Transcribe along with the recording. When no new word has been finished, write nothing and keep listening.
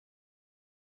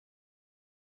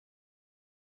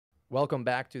Welcome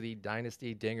back to the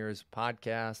Dynasty Dingers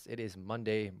podcast. It is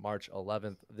Monday, March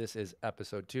 11th. This is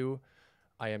episode 2.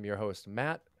 I am your host,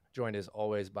 Matt, joined as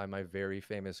always by my very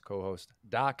famous co host,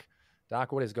 Doc.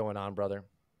 Doc, what is going on, brother?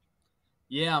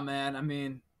 Yeah, man. I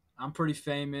mean, I'm pretty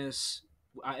famous.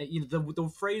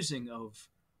 The phrasing of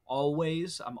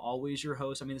 "always," I'm always your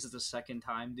host. I mean, this is the second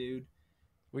time, dude.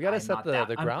 We got to I'm set not the, that.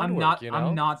 the I'm groundwork, not. you I'm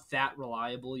know? not that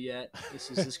reliable yet.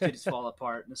 This could just fall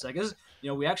apart in a second.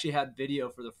 We actually had video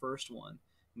for the first one,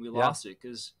 and we Yeah. lost it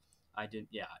because I didn't.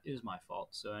 Yeah, it was my fault.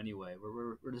 So anyway,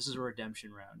 we're this is a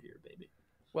redemption round here, baby.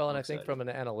 Well, and I'm I think excited. from an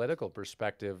analytical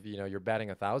perspective, you're batting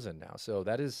 1,000 now. So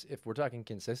that is, if we're talking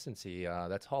consistency,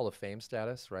 that's Hall of Fame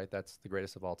status, right? That's the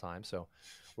greatest of all time. So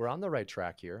we're on the right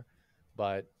track here.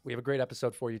 But we have a great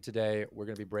episode for you today. We're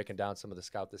going to be breaking down some of the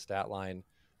Scout the Statline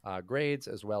grades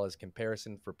as well as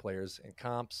comparison for players and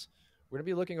comps. We're going to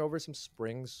be looking over some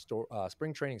spring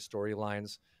training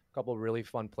storylines, a couple of really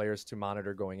fun players to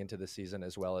monitor going into the season,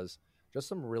 as well as just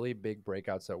some really big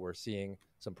breakouts that we're seeing,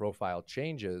 some profile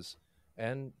changes,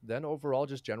 and then overall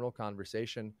just general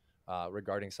conversation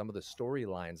regarding some of the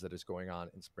storylines that is going on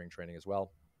in spring training as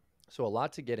well. So a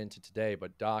lot to get into today,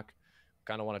 but Doc,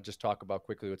 kind of want to just talk about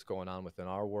quickly what's going on within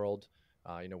our world.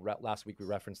 Last week we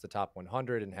referenced the top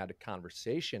 100 and had a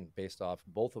conversation based off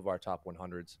both of our top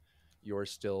 100s. You're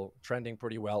still trending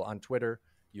pretty well on Twitter.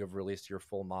 You have released your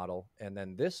full model. And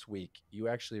then this week, you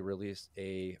actually released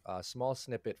a small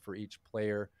snippet for each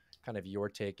player, kind of your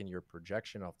take and your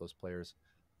projection off those players.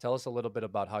 Tell us a little bit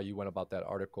about how you went about that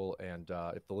article and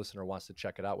if the listener wants to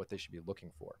check it out, what they should be looking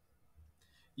for.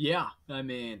 Yeah, I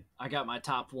mean, I got my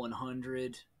top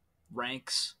 100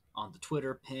 ranks on the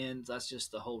Twitter pins. That's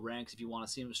just the whole ranks. If you want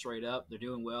to see them straight up, they're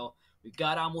doing well. We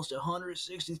got almost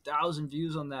 160,000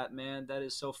 views on that, man. That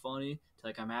is so funny. To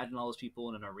like imagine all those people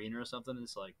in an arena or something.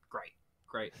 It's like great,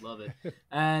 great, love it.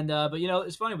 And but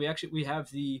it's funny. We have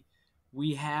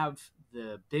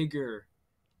the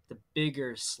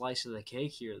bigger slice of the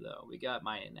cake here, though. We got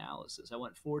my analysis. I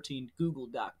went 14 Google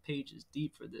Doc pages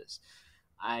deep for this.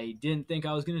 I didn't think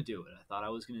I was going to do it. I thought I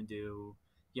was going to do,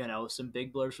 some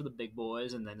big blurs for the big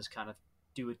boys and then just kind of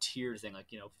do a tier thing, like,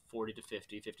 40 to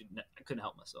 50, 50. I couldn't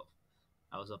help myself.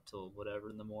 I was up till whatever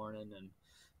in the morning and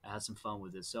I had some fun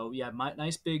with it. So, yeah, my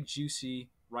nice big juicy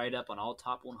write up on all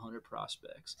top 100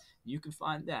 prospects. You can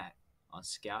find that on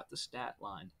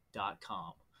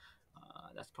scoutthestatline.com.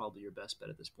 That's probably your best bet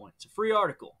at this point. It's a free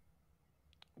article.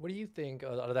 What do you think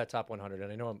out of that top 100?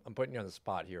 And I know I'm putting you on the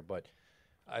spot here, but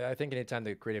I think anytime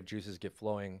the creative juices get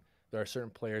flowing, there are certain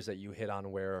players that you hit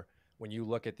on where when you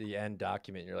look at the end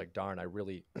document, you're like, darn, I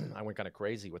really, I went kind of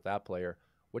crazy with that player.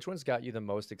 Which one's got you the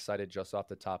most excited just off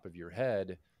the top of your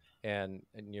head? And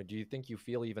do you think you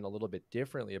feel even a little bit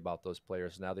differently about those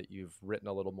players now that you've written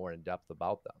a little more in depth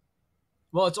about them?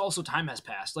 Well, it's also time has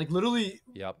passed. Like literally,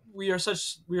 Yep. we are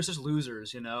such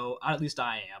losers. At least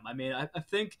I am. I mean, I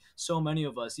think so many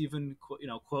of us, even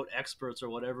quote experts or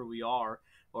whatever we are,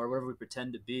 or whatever we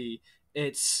pretend to be,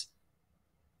 it's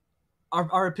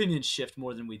our opinions shift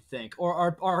more than we think,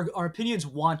 or our opinions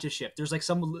want to shift. There's like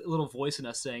some little voice in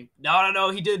us saying, no, no,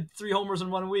 no, he did 3 homers in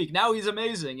 1 week. Now he's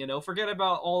amazing. Forget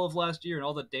about all of last year and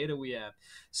all the data we have.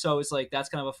 So it's like that's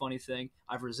kind of a funny thing.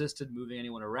 I've resisted moving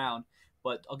anyone around,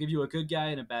 but I'll give you a good guy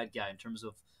and a bad guy in terms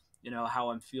of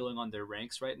how I'm feeling on their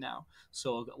ranks right now.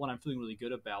 So what I'm feeling really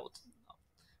good about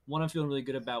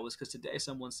was because today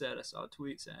someone said, I saw a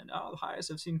tweet saying, oh, the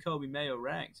highest I've seen Kobe Mayo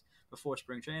ranked before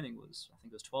spring training was, I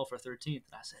think it was 12th or 13th. And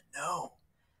I said, no,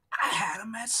 I had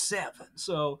him at 7.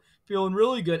 So feeling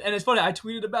really good. And it's funny, I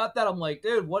tweeted about that. I'm like,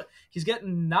 dude, what? He's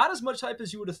getting not as much hype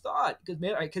as you would have thought.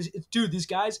 Because, dude, these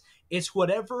guys, it's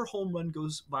whatever home run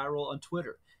goes viral on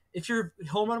Twitter. If your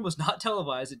home run was not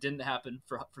televised, it didn't happen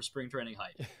for spring training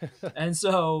hype. And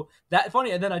so that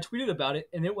funny. And then I tweeted about it,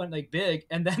 and it went like big.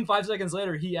 And then 5 seconds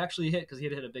later, he actually hit because he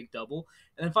had hit a big double.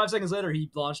 And then 5 seconds later,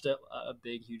 he launched a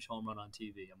big, huge home run on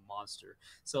TV, a monster.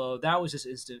 So that was just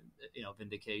instant,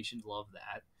 vindication. Love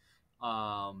that.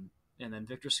 And then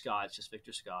Victor Scott, it's just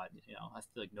Victor Scott. I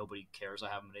feel like nobody cares. I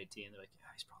have him at 18. They're like,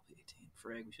 yeah, he's probably 18.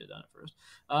 Frig, we should have done it first.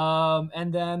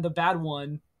 And then the bad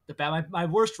one, my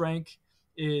worst rank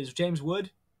is James Wood.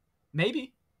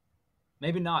 Maybe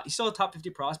not. He's still a top 50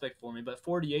 prospect for me, but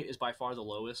 48 is by far the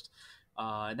lowest.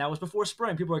 And that was before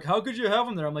spring. People are like, how could you have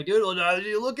him there? I'm like, dude, did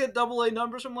you look at AA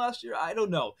numbers from last year? I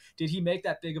don't know. Did he make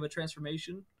that big of a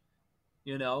transformation?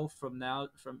 Is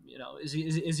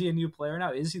he a new player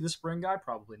now? Is he the spring guy?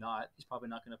 Probably not. He's probably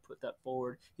not going to put that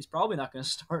forward. He's probably not going to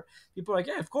start. People are like,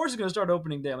 yeah, of course he's going to start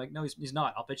opening day. I'm like, no, he's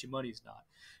not. I'll bet you money he's not.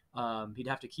 He'd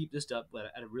have to keep this up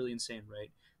at a really insane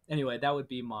rate. anyway, that would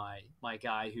be my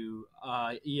guy who,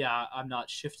 yeah, I'm not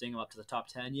shifting him up to the top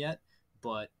 10 yet,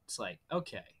 but it's like,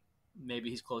 okay, maybe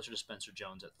he's closer to Spencer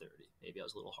Jones at 30. Maybe I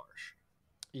was a little harsh.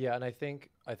 Yeah, and I think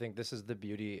this is the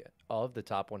beauty of the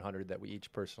top 100 that we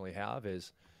each personally have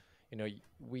is,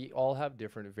 we all have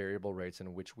different variable rates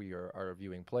in which we are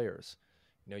viewing players.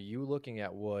 You looking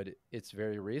at Wood, it's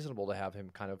very reasonable to have him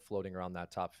kind of floating around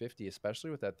that top 50,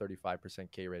 especially with that 35%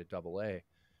 K rate at double A.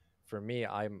 For me,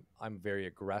 I'm very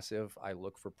aggressive. I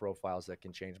look for profiles that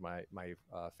can change my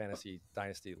fantasy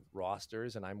dynasty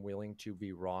rosters, and I'm willing to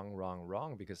be wrong, wrong,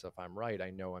 wrong, because if I'm right,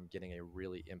 I know I'm getting a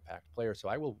really impact player. So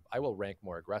I will rank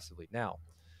more aggressively. Now,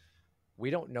 we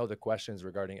don't know the questions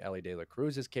regarding Ellie De La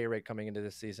Cruz's K rate coming into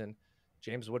this season.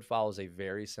 James Wood follows a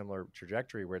very similar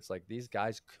trajectory where it's like these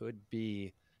guys could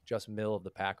be just middle of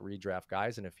the pack redraft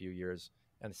guys in a few years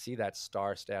and see that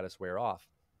star status wear off.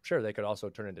 Sure, they could also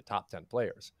turn into top 10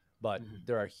 players, but Mm-hmm.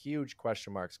 there are huge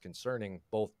question marks concerning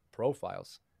both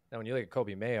profiles. Now, when you look at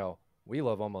Kobe Mayo, we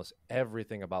love almost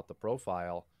everything about the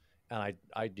profile, and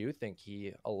I do think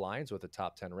he aligns with a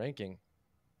top 10 ranking.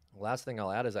 Last thing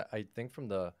I'll add is I think from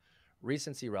the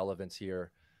recency relevance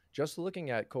here, just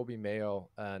looking at Kobe Mayo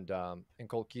and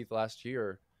Colt Keith last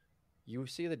year, you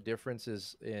see the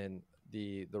differences in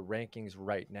the rankings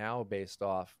right now based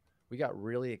off. We got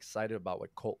really excited about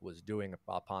what Colt was doing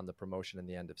upon the promotion in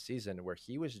the end of season, where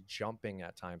he was jumping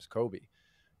at times Kobe.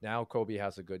 Now Kobe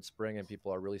has a good spring, and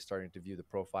people are really starting to view the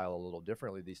profile a little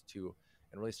differently. These two,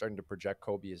 and really starting to project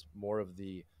Kobe as more of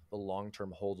the long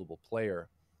term holdable player.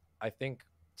 I think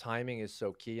timing is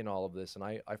so key in all of this, and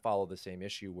I follow the same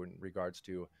issue in regards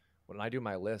to when I do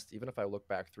my list. Even if I look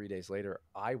back 3 days later,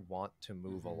 I want to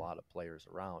move a Mm-hmm. lot of players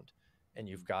around, and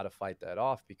you've got to fight that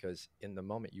off because in the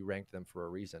moment you ranked them for a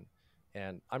reason.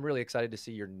 And I'm really excited to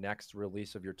see your next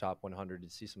release of your top 100 to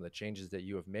see some of the changes that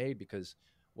you have made because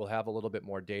we'll have a little bit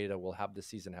more data. We'll have the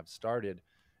season have started.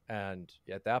 And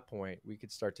at that point, we could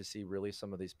start to see really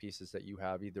some of these pieces that you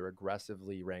have either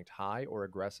aggressively ranked high or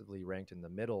aggressively ranked in the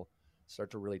middle start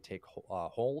to really take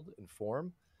hold and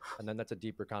form. And then that's a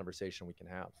deeper conversation we can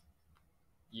have.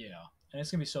 Yeah, and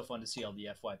it's gonna be so fun to see all the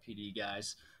FYPD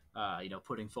guys,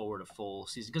 putting forward a full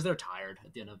season because they're tired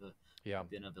at the end of Yeah.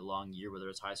 a long year, whether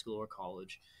it's high school or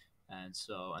college, and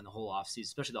so and the whole off season,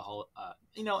 especially the whole, I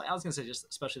was gonna say just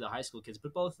especially the high school kids,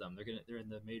 but both of them they're in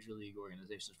the major league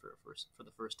organizations for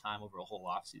the first time over a whole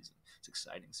off season. It's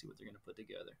exciting to see what they're gonna put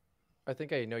together. I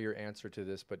think I know your answer to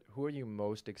this, but who are you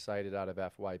most excited out of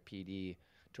FYPD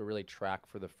to really track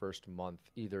for the first month,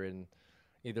 either in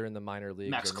the minor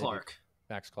leagues Max or maybe Clark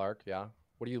Max Clark? Yeah.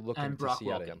 What are you looking and to Brock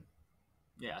see out of Wilken. him?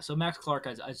 Yeah, so Max Clark,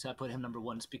 I put him number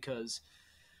one just because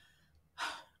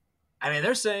I mean,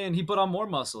 they're saying he put on more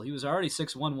muscle. He was already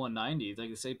 6'1", 190. Like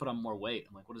they say, he put on more weight.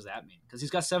 I'm like, what does that mean? Because he's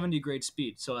got 70 grade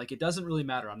speed. So like, it doesn't really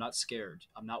matter. I'm not scared.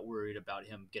 I'm not worried about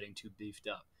him getting too beefed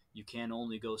up. You can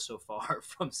only go so far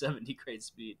from 70 grade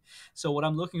speed. So what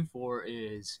I'm looking for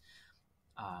is,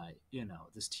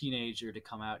 this teenager to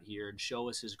come out here and show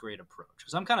us his great approach.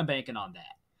 Because I'm kind of banking on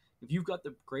that. If you've got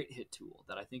the great hit tool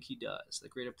that I think he does, the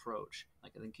great approach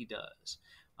like I think he does,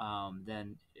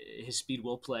 then his speed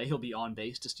will play. He'll be on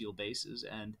base to steal bases,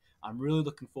 and I'm really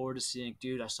looking forward to seeing.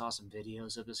 Dude, I saw some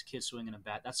videos of this kid swinging a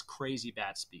bat. That's crazy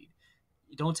bat speed.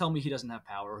 Don't tell me he doesn't have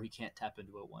power or he can't tap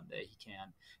into it one day. He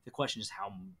can. The question is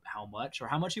how much or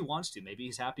how much he wants to. Maybe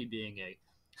he's happy being a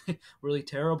really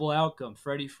terrible outcome,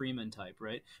 Freddie Freeman type,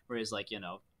 right? Where he's like,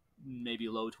 maybe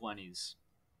low 20s,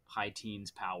 high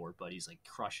teens power, but he's like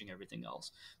crushing everything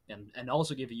else, and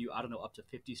also giving you, I don't know, up to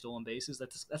 50 stolen bases.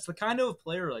 That's the kind of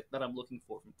player like that I'm looking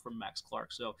for from Max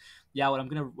Clark. So yeah,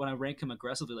 when I rank him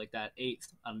aggressively like that,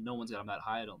 eighth, no one's got him that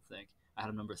high. I don't think. I had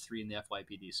him number 3 in the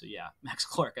FYPD. So yeah, Max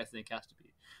Clark I think has to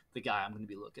be the guy I'm going to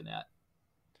be looking at.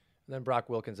 And then Brock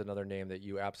Wilkins, another name that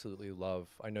you absolutely love.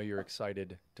 I know you're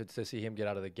excited to see him get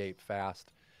out of the gate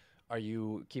fast. Are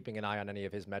you keeping an eye on any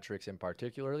of his metrics in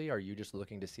particularly? Or are you just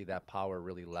looking to see that power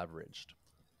really leveraged?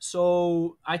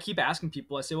 So I keep asking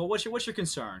people. I say, "Well, what's your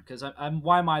concern?" Because I'm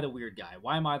why am I the weird guy?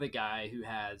 Why am I the guy who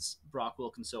has Brock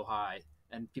Wilkins so high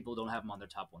and people don't have him on their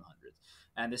top 100?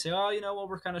 And they say, "Oh, well,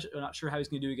 we're kind of not sure how he's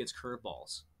going to do against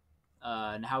curveballs,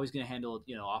 and how he's going to handle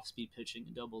off-speed pitching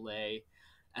in Double A."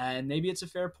 And maybe it's a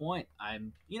fair point.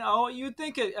 You'd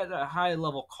think at a high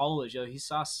level college, he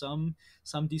saw some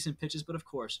decent pitches, but of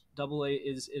course, Double A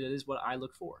is what I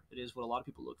look for. It is what a lot of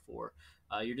people look for.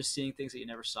 You're just seeing things that you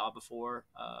never saw before.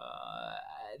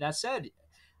 That said,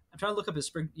 I'm trying to look up his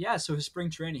spring. Yeah, so his spring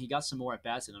training, he got some more at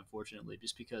bats in, unfortunately,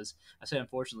 just because I say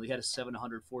unfortunately, he had a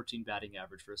 714 batting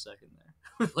average for a second there,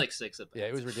 with like 6 at Yeah,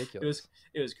 it bats. was It was ridiculous.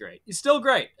 it was great. He's still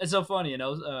great. It's so funny,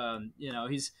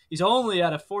 he's only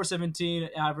at a 417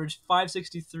 average,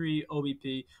 563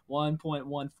 OBP,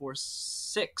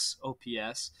 1.146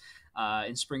 OPS.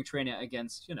 In spring training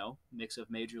against mix of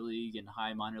major league and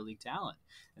high minor league talent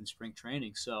in spring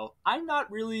training, so I'm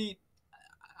not really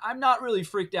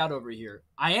freaked out over here.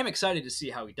 I am excited to see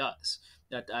how he does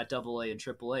at Double A and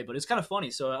Triple A, but it's kind of funny.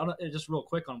 So just real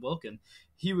quick on Wilkin,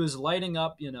 he was lighting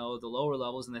up, the lower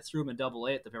levels, and they threw him in Double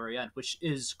A at the very end, which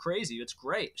is crazy. It's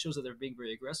great. It shows that they're being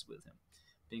very aggressive with him,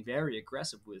 being very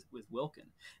aggressive with Wilkin.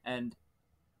 And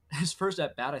his first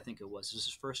at bat, I think it was his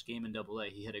first game in Double A.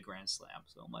 He hit a grand slam.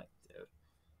 So I'm like, dude,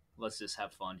 let's just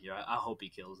have fun here. I hope he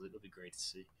kills it. It'll be great to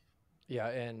see. Yeah,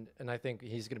 and I think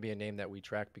he's going to be a name that we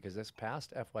track because this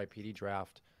past FYPD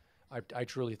draft, I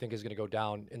truly think is going to go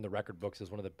down in the record books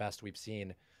as one of the best we've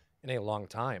seen in a long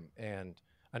time. And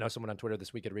I know someone on Twitter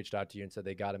this week had reached out to you and said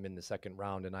they got him in the second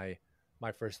round, and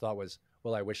my first thought was,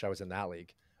 well, I wish I was in that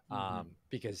league, Mm-hmm.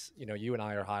 because you and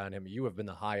I are high on him. You have been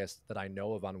the highest that I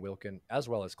know of on Wilkin as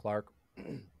well as Clark.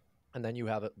 And then you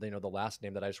have the last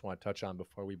name that I just want to touch on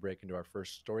before we break into our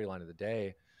first storyline of the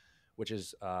day, which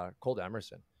is Colt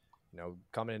Emerson.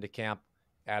 Coming into camp,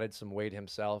 added some weight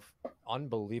himself,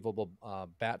 unbelievable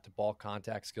bat to ball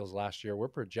contact skills last year. We're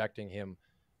projecting him,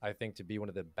 I think, to be one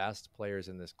of the best players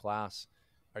in this class.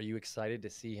 Are you excited to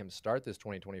see him start this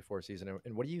 2024 season?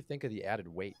 And what do you think of the added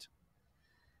weight?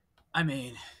 I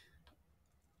mean,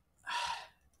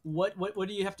 what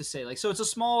do you have to say? Like, so it's a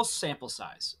small sample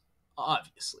size.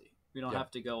 Obviously, we don't Yeah.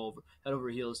 have to go head over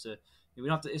heels to. We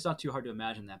don't have to. It's not too hard to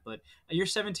imagine that. But you're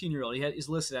 17-year-old. He's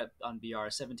listed on BR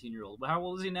 17-year-old. But how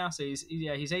old is he now? So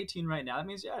he's 18 right now. That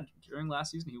means during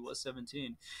last season he was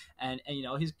 17, and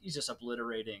he's just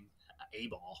obliterating a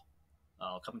ball.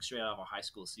 Coming straight out of our high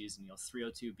school season,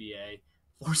 302 BA,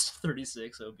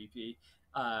 436 OBP.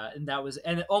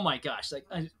 And oh my gosh,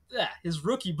 his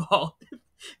rookie ball,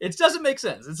 it doesn't make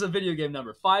sense. It's a video game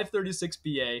number, 536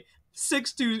 BA,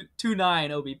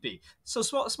 6229 OBP. So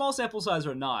small sample size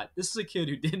or not, this is a kid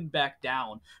who didn't back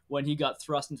down when he got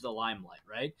thrust into the limelight,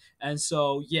 right? And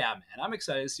so, yeah, man, I'm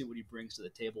excited to see what he brings to the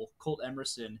table. Colt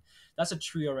Emerson, that's a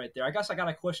trio right there. I guess I got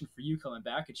a question for you coming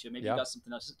back at you. Maybe you Yeah. got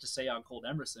something else to say on Colt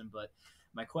Emerson, but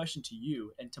my question to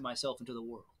you and to myself and to the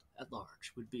world at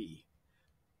large would be,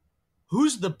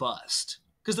 who's the bust?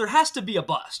 Because there has to be a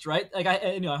bust, right? Like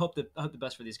I hope the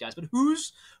best for these guys, but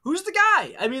who's the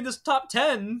guy? I mean, this top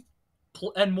 10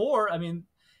 and more. I mean,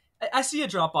 I see a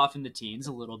drop off in the teens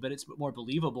a little bit. It's more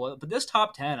believable, but this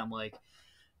top 10, I'm like,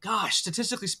 gosh,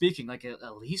 statistically speaking, like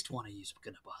at least one of you's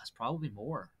gonna bust, probably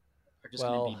more, are just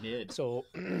gonna be Well, mid. so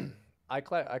I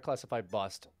classify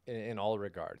bust in all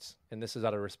regards, and this is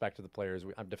out of respect to the players.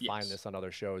 I've defined Yes. this on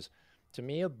other shows. To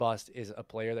me, a bust is a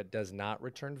player that does not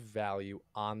return value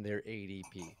on their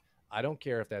ADP. I don't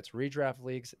care if that's redraft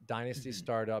leagues, dynasty Mm-hmm.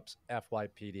 startups,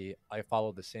 FYPD. I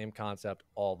follow the same concept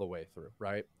all the way through,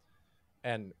 right?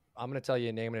 And I'm going to tell you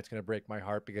a name, and it's going to break my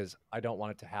heart because I don't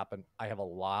want it to happen. I have a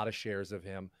lot of shares of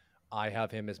him. I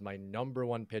have him as my number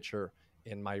one pitcher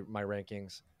in my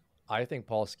rankings. I think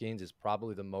Paul Skeens is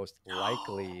probably the most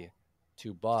likely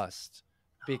to bust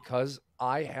because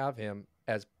I have him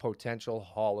as potential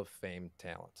Hall of Fame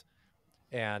talent.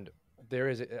 And there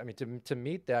is, I mean, to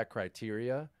meet that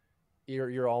criteria,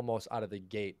 you're almost out of the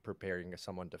gate preparing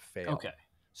someone to fail. Okay.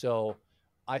 So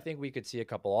I think we could see a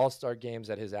couple all-star games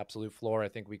at his absolute floor. I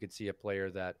think we could see a player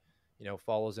that,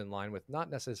 follows in line with not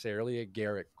necessarily a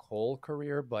Garrett Cole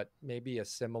career, but maybe a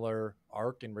similar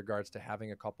arc in regards to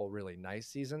having a couple really nice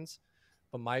seasons.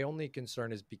 But my only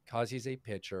concern is because he's a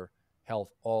pitcher, health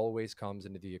always comes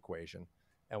into the equation.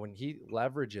 And when he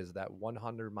leverages that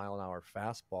 100 mile an hour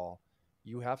fastball,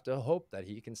 you have to hope that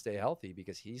he can stay healthy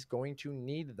because he's going to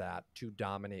need that to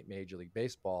dominate Major League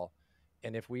Baseball.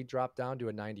 And if we drop down to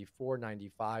a 94,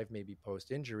 95, maybe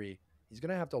post injury, he's going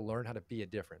to have to learn how to be a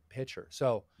different pitcher.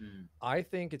 So Mm. I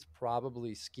think it's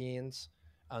probably Skeens.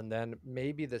 And then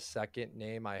maybe the second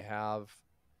name I have,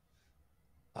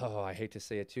 oh, I hate to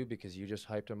say it too, because you just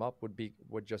hyped him up,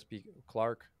 would just be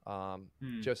Clark. Mm.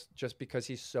 Just because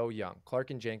he's so young. Clark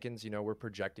and Jenkins, we're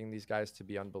projecting these guys to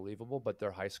be unbelievable, but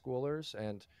they're high schoolers.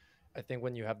 And I think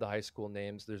when you have the high school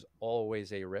names, there's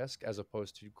always a risk as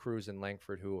opposed to Cruz and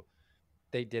Langford, who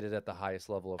they did it at the highest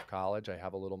level of college. I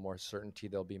have a little more certainty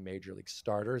they'll be major league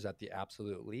starters at the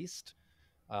absolute least.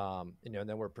 And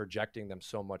then we're projecting them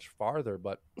so much farther.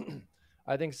 But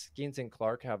I think Skeens and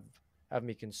Clark have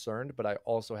me concerned, but I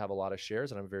also have a lot of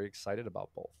shares, and I'm very excited about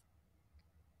both.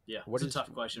 Yeah, What it's a is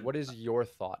tough question. what is your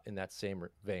thought in that same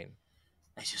vein?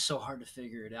 It's just so hard to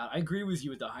figure it out. I agree with you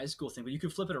with the high school thing, but you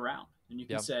could flip it around and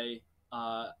Yeah.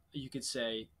 you could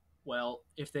say, well,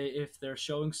 if they're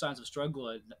showing signs of struggle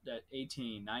at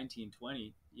 18, 19,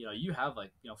 20, you have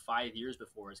like 5 years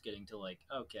before it's getting to like,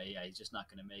 okay, yeah, he's just not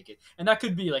going to make it, and that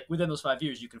could be like within those 5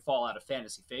 years you can fall out of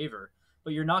fantasy favor,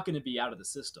 but you're not going to be out of the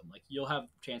system. Like you'll have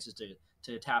chances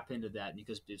to tap into that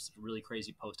because it's a really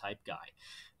crazy post hype guy.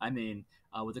 I mean,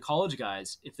 with the college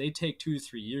guys, if they take 2 to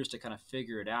 3 years to kind of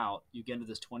figure it out, you get into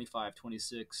this 25,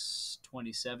 26,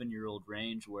 27-year-old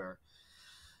range where,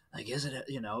 like, is it,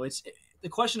 it's the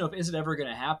question of is it ever going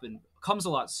to happen comes a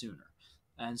lot sooner.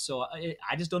 And so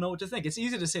I just don't know what to think. It's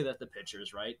easy to say that the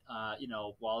pitchers, right?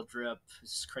 Waldrip,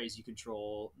 crazy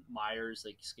control, Myers,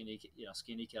 like skinny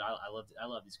kid. I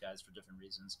love these guys for different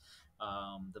reasons.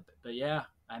 But yeah,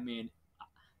 I mean,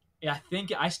 yeah, I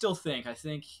think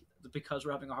because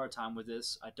we're having a hard time with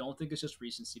this, I don't think it's just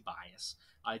recency bias.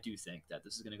 I do think that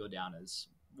this is going to go down as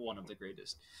one of the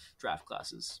greatest draft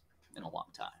classes in a long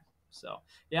time. So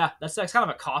yeah, that's kind of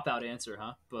a cop out answer,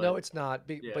 huh? No, But it's not.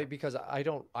 yeah, But because I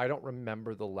don't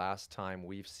remember the last time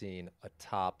we've seen a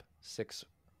top six,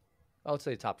 I would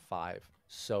say top five,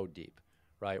 so deep,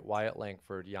 right? Wyatt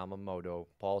Langford, Yamamoto,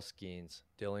 Paul Skeens,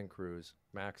 Dylan Cruz,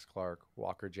 Max Clark,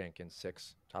 Walker Jenkins,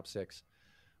 top six.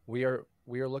 We are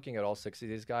looking at all six of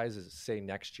these guys as say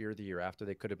next year, the year after,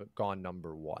 they could have gone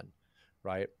number one,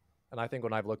 right? And I think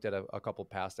when I've looked at a couple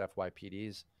past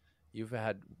FYPDs, you've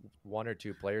had one or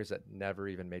two players that never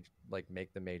even made like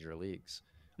make the major leagues.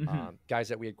 mm-hmm. Guys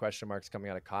that we had question marks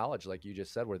coming out of college, like you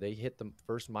just said, where they hit the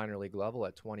first minor league level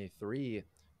at 23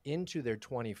 into their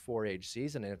 24 age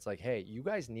season. And it's like, hey, you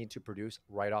guys need to produce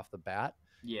right off the bat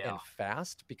Yeah, and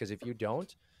fast, because if you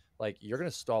don't, like you're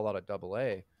going to stall out at double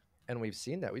A. And we've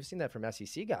seen that. We've seen that from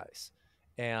SEC guys.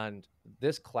 And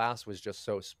this class was just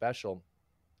so special.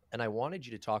 And I wanted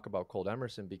you to talk about Colt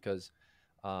Emerson because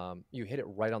you hit it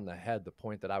right on the head, the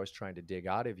point that I was trying to dig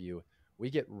out of you. We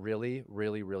get really,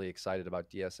 really, really excited about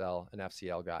DSL and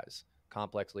FCL guys,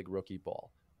 complex league rookie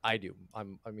ball. I do.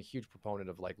 I'm a huge proponent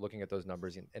of like looking at those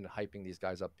numbers and hyping these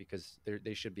guys up because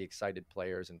they should be excited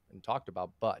players and talked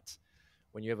about. But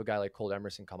when you have a guy like Colt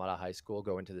Emerson come out of high school,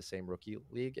 go into the same rookie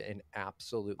league and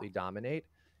absolutely dominate,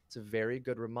 it's a very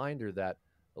good reminder that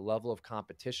the level of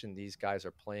competition these guys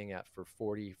are playing at for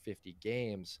 40, 50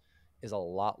 games is a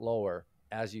lot lower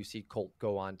as you see Colt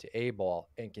go on to A ball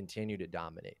and continue to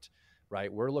dominate,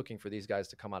 right? We're looking for these guys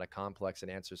to come out of complex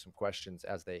and answer some questions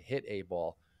as they hit A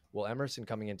ball. Well, Emerson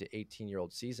coming into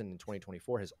 18-year-old season in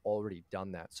 2024 has already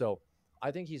done that. So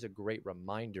I think he's a great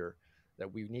reminder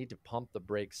that we need to pump the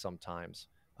brakes sometimes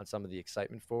on some of the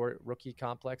excitement for rookie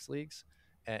complex leagues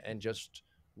and just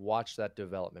watch that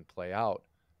development play out.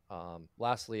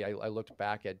 Lastly, I looked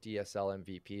back at DSL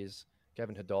MVPs.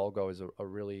 Kevin Hidalgo is a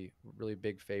really, really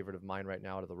big favorite of mine right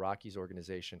now out of the Rockies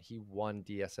organization. He won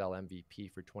DSL MVP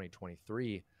for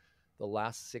 2023. The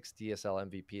last 6 DSL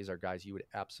MVPs are guys you would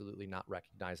absolutely not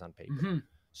recognize on paper. mm-hmm.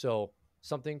 So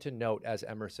something to note, as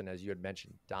Emerson, as you had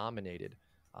mentioned, dominated.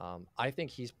 I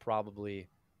think he's probably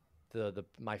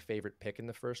my favorite pick in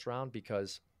the first round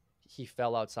because he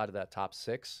fell outside of that top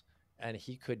 6, and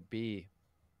he could be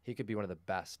one of the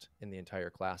best in the entire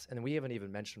class. And we haven't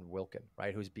even mentioned Wilkin,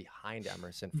 right? Who's behind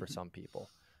Emerson for some people.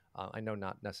 I know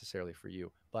not necessarily for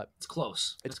you, but it's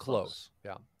close. it's close.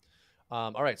 Yeah.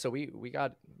 All right, so we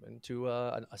got into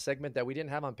a segment that we didn't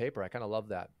have on paper. I kind of love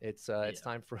that. It's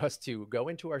time for us to go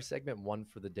into our segment 1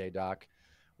 for the day, Doc.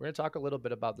 We're going to talk a little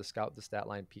bit about the Scout the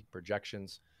Statline peak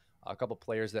projections, a couple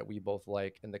players that we both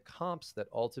like, and the comps that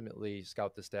ultimately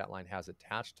Scout the Statline has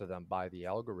attached to them by the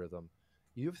algorithm.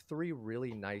 You have 3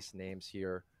 really nice names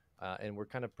here, and we're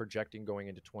kind of projecting going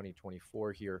into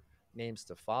 2024 here, names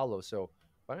to follow. So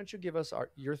why don't you give us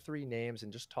your 3 names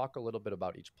and just talk a little bit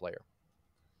about each player?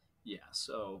 Yeah.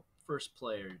 So first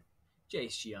player,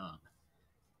 Jace Young.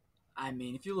 I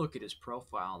mean, if you look at his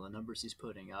profile, the numbers he's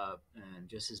putting up, and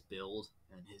just his build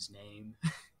and his name,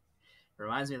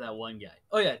 reminds me of that one guy.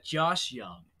 Oh yeah, Josh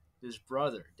Young, his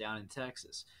brother down in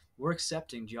Texas. We're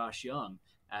accepting Josh Young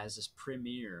as this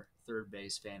premier third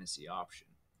base fantasy option.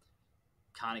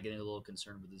 Kind of getting a little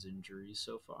concerned with his injuries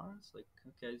so far. It's like,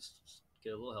 okay, just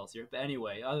get a little healthier. But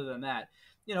anyway, other than that,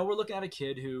 we're looking at a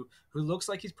kid who looks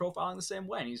like he's profiling the same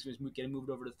way, and he's getting moved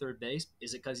over to third base.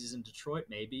 Is it because he's in Detroit?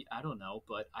 Maybe, I don't know.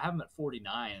 But I have him at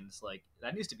 49, and it's like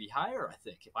that needs to be higher.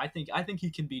 I think he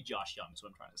can be Josh Young. Is what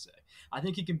I'm trying to say. I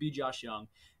think he can be Josh Young.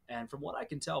 And from what I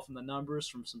can tell from the numbers,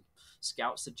 from some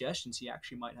scout suggestions, he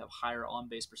actually might have higher on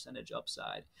base percentage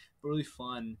upside. Really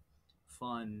fun,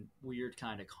 weird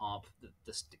kind of comp that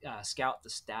the Scout the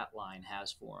Statline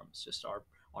has for him. It's just our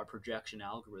our projection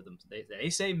algorithms. They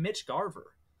say Mitch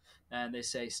Garver, and they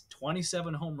say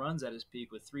 27 home runs at his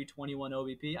peak with 321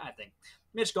 OBP. I think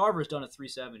Mitch Garver's done a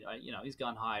 370. He's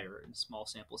gone higher in small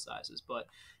sample sizes, but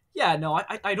yeah, no,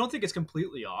 I don't think it's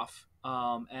completely off.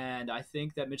 And I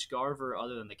think that Mitch Garver,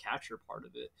 other than the catcher part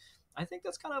of it, I think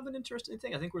that's kind of an interesting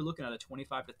thing. I think we're looking at a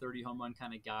 25 to 30 home run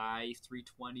kind of guy,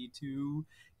 322.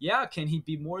 Yeah, can he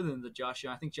be more than the Josh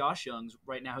Young? I think Josh Young's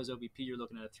right now, his OBP, you're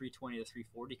looking at a 320 to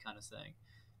 340 kind of thing,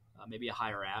 maybe a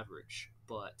higher average.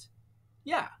 But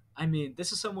yeah, I mean,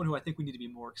 this is someone who I think we need to be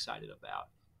more excited about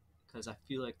because I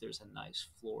feel like there's a nice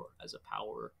floor as a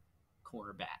power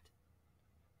corner bat.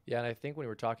 Yeah, and I think when we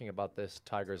were talking about this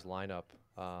Tigers lineup,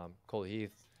 Cole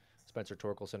Heath, Spencer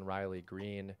Torkelson, Riley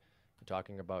Green, you're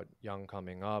talking about Young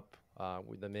coming up,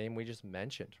 the name we just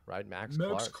mentioned, right? Max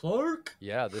Clark.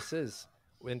 Yeah, this is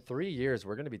in 3 years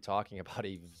we're going to be talking about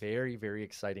a very, very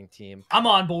exciting team. I'm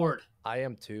on board. I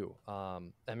am too.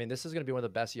 I mean, this is going to be one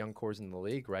of the best young cores in the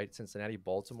league, right? Cincinnati,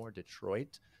 Baltimore,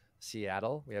 Detroit,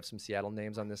 Seattle. We have some Seattle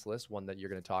names on this list, one that you're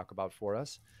going to talk about for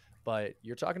us. But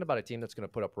you're talking about a team that's going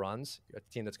to put up runs, a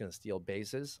team that's going to steal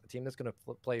bases, a team that's going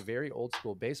to play very old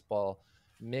school baseball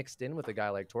mixed in with a guy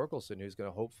like Torkelson, who's going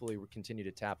to hopefully continue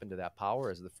to tap into that power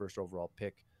as the first overall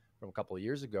pick from a couple of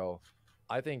years ago.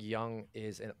 I think Young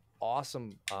is an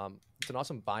awesome it's an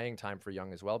awesome buying time for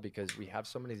Young as well, because we have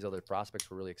so many of these other prospects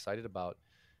we're really excited about.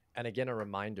 And again, a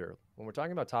reminder, when we're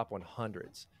talking about top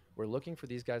 100s, we're looking for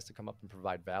these guys to come up and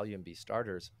provide value and be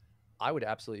starters. I would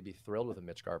absolutely be thrilled with a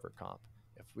Mitch Garver comp.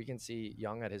 If we can see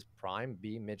Young at his prime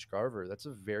be Mitch Garver, that's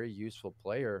a very useful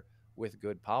player with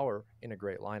good power in a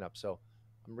great lineup. So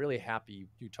I'm really happy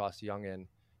you tossed Young in.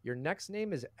 Your next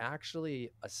name is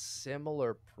actually a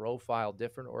similar profile,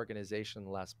 different organization,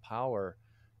 less power,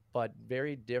 but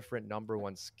very different number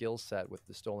one skill set with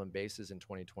the stolen bases in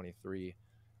 2023.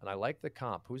 And I like the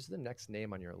comp. Who's the next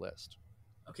name on your list?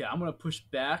 Okay, I'm going to push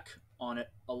back on it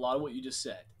a lot of what you just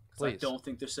said, because I don't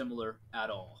think they're similar at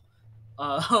all.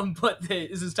 But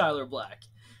this is Tyler Black.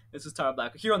 This is Tyler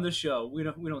Black. Here on this show, we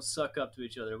don't suck up to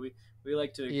each other. We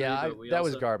like to agree. Yeah, but that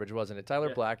was garbage, wasn't it?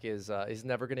 Tyler Black is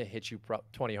never going to hit you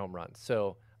 20 home runs.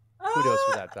 So kudos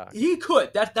for that, Doc. He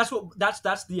could.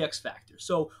 That's the X factor.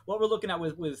 So what we're looking at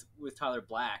with Tyler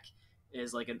Black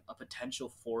is like a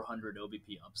potential 400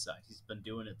 OBP upside. He's been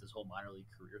doing it this whole minor league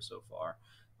career so far,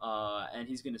 and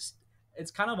he's gonna.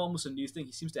 It's kind of almost a new thing.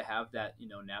 He seems to have that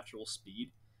natural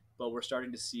speed, but we're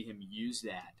starting to see him use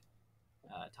that.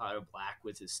 Tyler Black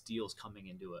with his steals coming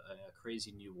into a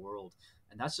crazy new world,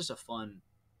 and that's just a fun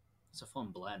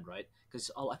blend, right? Because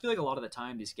I feel like a lot of the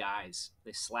time these guys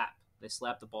they slap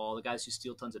the ball. The guys who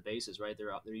steal tons of bases, right?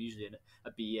 They're usually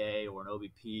a BA or an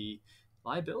OBP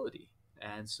liability,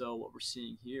 and so what we're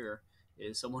seeing here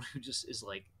is someone who just is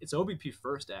like it's OBP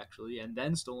first actually, and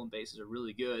then stolen bases are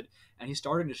really good, and he's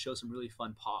starting to show some really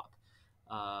fun pop.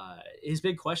 His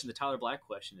big question, the Tyler Black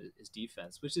question, is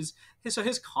defense, which is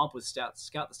his comp with Scout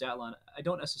the Statline. I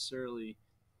don't necessarily,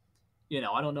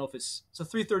 I don't know if it's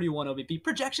 331 OBP.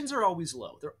 Projections are always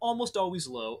low. They're almost always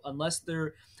low unless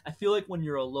they're. I feel like when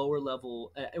you're a lower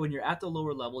level, when you're at the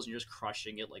lower levels and you're just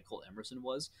crushing it like Cole Emerson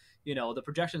was, the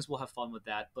projections will have fun with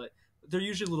that, but they're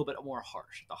usually a little bit more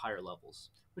harsh at the higher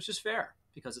levels, which is fair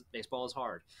because baseball is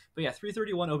hard. But yeah,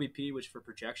 331 OBP, which for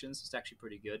projections is actually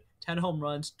pretty good. 10 home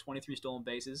runs, 23 stolen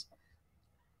bases.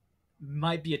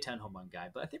 Might be a 10 home run guy,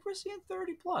 but I think we're seeing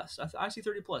 30 plus. I see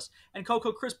 30 plus. And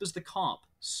Coco Crisp is the comp.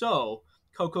 So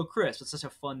Coco Crisp, it's such a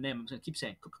fun name. I'm going to keep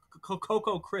saying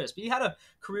Coco Crisp. He had a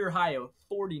career high of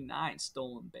 49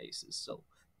 stolen bases. So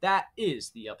that is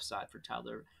the upside for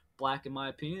Tyler Black, in my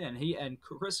opinion. And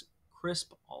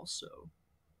Crisp also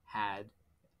had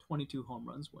 22 home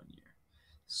runs one year.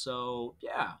 So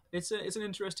yeah, it's an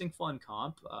interesting, fun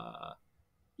comp.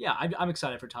 Yeah, I'm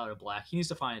excited for Tyler Black. He needs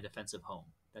to find a defensive home.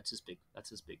 That's his big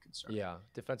concern. Yeah,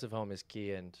 defensive home is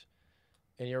key, and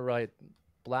you're right.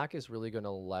 Black is really going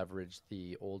to leverage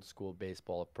the old school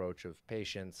baseball approach of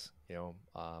patience,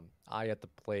 eye at the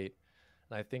plate.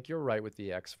 And I think you're right with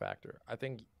the X factor. I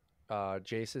think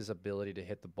Jace's ability to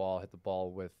hit the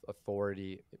ball with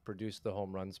authority, produce the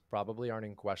home runs probably aren't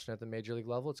in question at the major league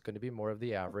level. It's going to be more of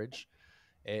the average.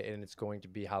 And it's going to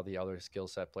be how the other skill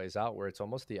set plays out, where it's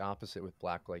almost the opposite with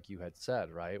Black, like you had said,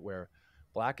 right? Where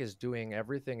Black is doing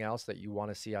everything else that you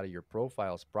want to see out of your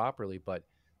profiles properly, but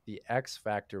the X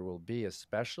factor will be,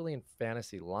 especially in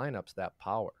fantasy lineups, that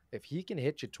power. If he can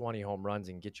hit you 20 home runs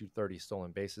and get you 30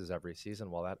 stolen bases every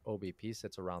season, while that OBP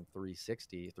sits around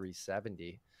 360,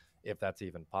 370, if that's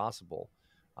even possible.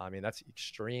 I mean, that's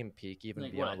extreme peak, even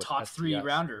like beyond what, a top 3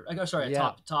 rounder.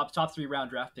 Top 3 round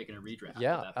draft pick in a redraft.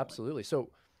 Yeah, absolutely. So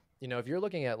You know, if you're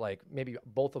looking at like maybe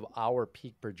both of our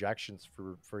peak projections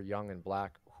for Young and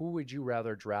Black, who would you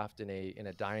rather draft in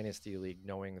a dynasty league,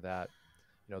 knowing that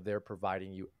they're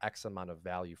providing you X amount of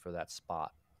value for that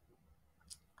spot?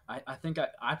 I think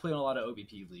I play in a lot of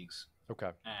OBP leagues,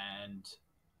 Okay. and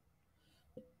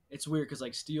it's weird because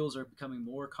like steals are becoming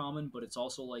more common, but it's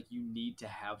also like you need to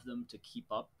have them to keep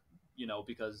up,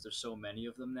 because there's so many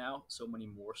of them now, so many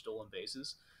more stolen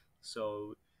bases.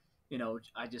 So,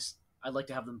 I'd like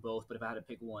to have them both, but if I had to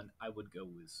pick one, I would go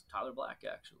with Tyler Black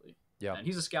actually, Yeah. and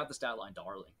he's a Scout the Statline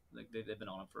darling. Like they've been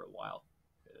on him for a while.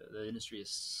 The industry is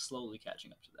slowly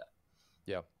catching up to that.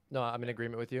 Yeah. No, I'm in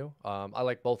agreement with you. I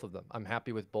like both of them. I'm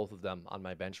happy with both of them on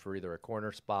my bench for either a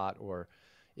corner spot or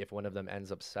if one of them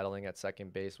ends up settling at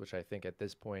second base, which I think at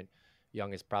this point,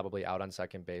 Young is probably out on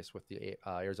second base with the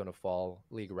Arizona Fall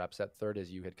League reps at third,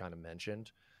 as you had kind of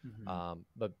mentioned. Mm-hmm.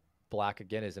 But Black,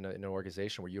 again, is in an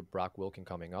organization where you have Brock Wilken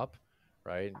coming up,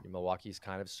 right? Milwaukee's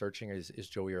kind of searching, is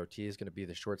Joey Ortiz going to be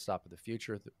the shortstop of the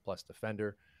future, plus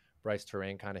defender? Bryce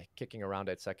Terrain kind of kicking around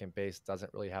at second base,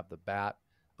 doesn't really have the bat.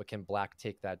 But can Black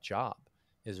take that job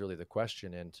is really the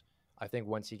question. And I think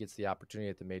once he gets the opportunity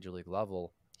at the major league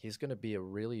level, he's going to be a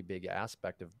really big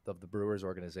aspect of the Brewers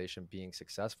organization being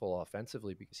successful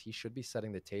offensively, because he should be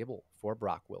setting the table for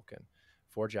Brock Wilken,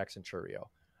 for Jackson Chourio.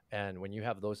 And when you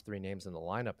have those three names in the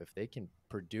lineup, if they can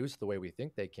produce the way we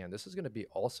think they can, this is going to be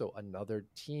also another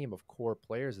team of core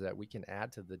players that we can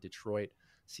add to the Detroit,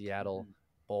 Seattle, Mm-hmm.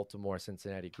 Baltimore,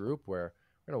 Cincinnati group, where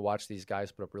we're going to watch these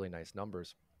guys put up really nice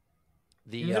numbers.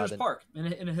 In a hitter's park. In a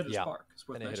hitter's Yeah, park. It's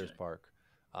worth in a mentioning. hitter's park.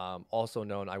 Also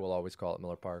known, I will always call it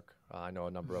Miller Park. I know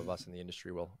a number of us in the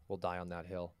industry will die on that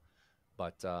hill.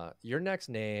 But your next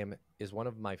name is one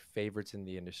of my favorites in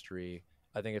the industry.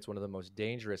 I think it's one of the most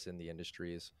dangerous in the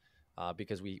industries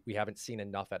because we haven't seen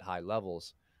enough at high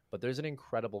levels. But there's an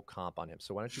incredible comp on him.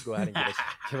 So why don't you go ahead and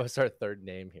give us our third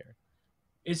name here?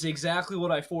 It's exactly what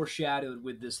I foreshadowed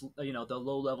with this, the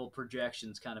low level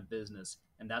projections kind of business.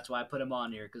 And that's why I put him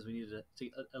on here, because we needed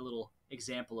a little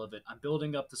example of it. I'm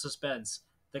building up the suspense.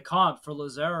 The comp for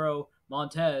Lazaro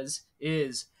Montez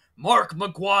is Mark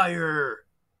McGwire,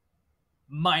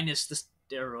 minus the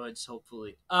steroids,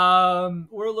 hopefully.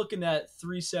 We're looking at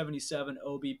 377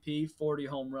 OBP, 40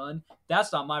 home run.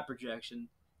 That's not my projection.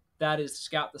 That is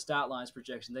Scout the Statline's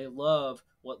projection. They love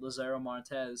what Lazaro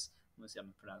Montez. Let me see how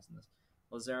I'm pronouncing this.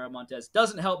 Lazaro Montez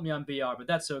doesn't help me on BR, but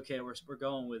that's okay. We're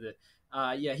going with it.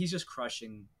 Yeah, he's just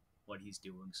crushing what he's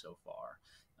doing so far.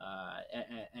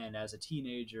 And as a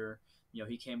teenager,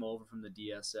 he came over from the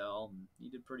DSL and he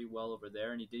did pretty well over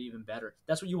there, and he did even better.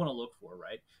 That's what you want to look for,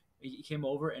 right? He came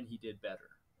over and he did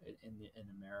better in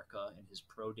America in his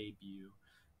pro debut.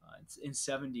 In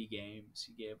 70 games,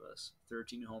 he gave us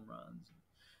 13 home runs.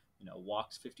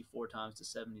 Walked 54 times to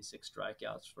 76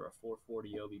 strikeouts for a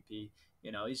 440 OBP.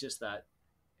 He's just that.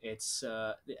 It's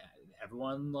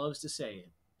everyone loves to say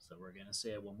it, so we're gonna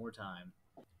say it one more time.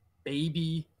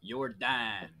 Baby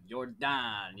Jordan,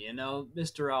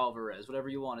 Mr. Alvarez, whatever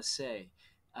you want to say.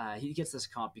 He gets this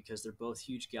comp because they're both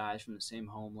huge guys from the same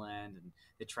homeland, and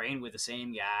they train with the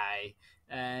same guy,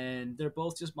 and they're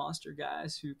both just monster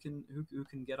guys who can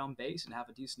get on base and have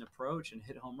a decent approach and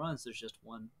hit home runs. There's just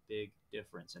one big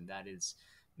difference, and that is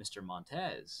Mr.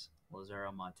 Montez,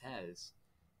 Lazaro Montez.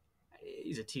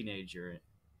 He's a teenager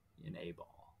in A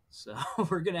ball, so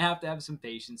we're gonna have to have some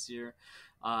patience here.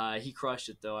 He crushed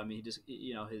it though. I mean, he just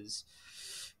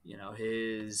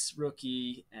his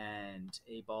rookie and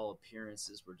A ball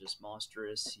appearances were just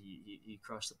monstrous. He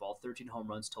crushed the ball. 13 home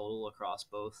runs total across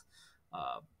both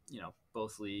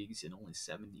both leagues in only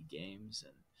 70 games,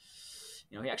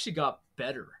 and he actually got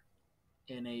better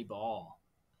in A ball.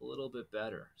 A little bit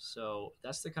better. So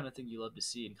that's the kind of thing you love to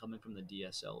see, and coming from the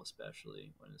DSL,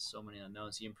 especially when there's so many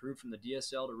unknowns. He improved from the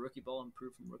DSL to rookie ball,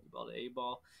 improved from rookie ball to A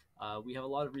ball. We have a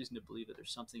lot of reason to believe that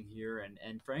there's something here,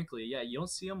 and frankly, yeah, you don't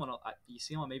see him you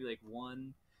see him on maybe like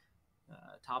one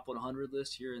top 100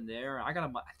 list here and there. I got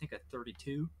him, I think, at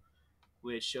 32,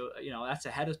 which show that's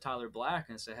ahead of Tyler Black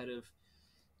and it's ahead of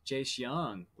Jace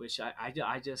Young, which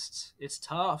I just, it's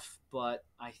tough, but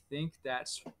I think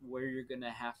that's where you're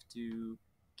gonna have to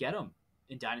get him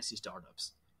in dynasty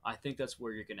startups. I think that's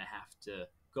where you're going to have to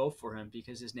go for him,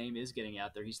 because his name is getting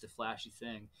out there. He's the flashy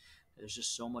thing. There's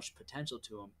just so much potential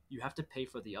to him. You have to pay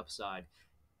for the upside,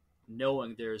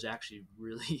 knowing there's actually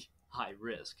really high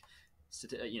risk,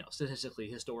 statistically,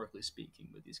 historically speaking,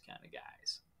 with these kind of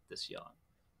guys this young.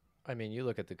 I mean, you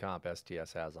look at the comp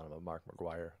STS has on him of Mark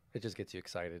McGwire. It just gets you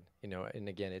excited, And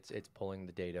again, it's pulling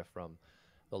the data from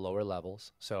the lower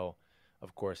levels. So,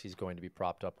 of course, he's going to be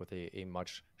propped up with a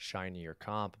much shinier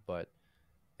comp, but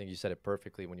think you said it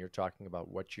perfectly when you're talking about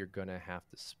what you're going to have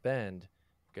to spend.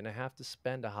 You're going to have to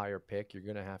spend a higher pick. You're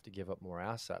going to have to give up more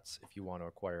assets if you want to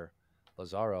acquire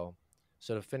Lazaro.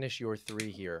 So to finish your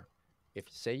three here, if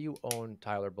say you own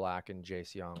Tyler Black and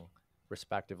Jace Young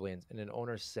respectively, and an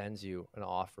owner sends you an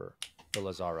offer for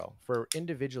Lazaro for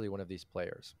individually one of these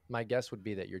players, my guess would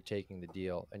be that you're taking the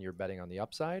deal and you're betting on the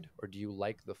upside, or do you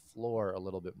like the floor a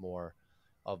little bit more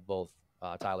of both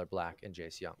Tyler Black and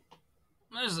Jace Young?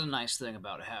 There's a nice thing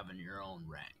about having your own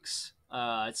ranks.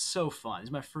 It's so fun. These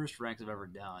are my first ranks I've ever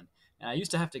done. And I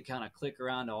used to have to kind of click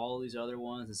around to all these other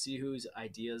ones and see whose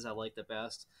ideas I like the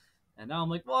best. And now I'm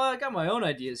like, well, I got my own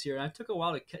ideas here, and I took a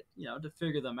while to to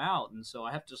figure them out. And so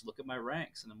I have to just look at my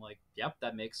ranks, and I'm like, yep,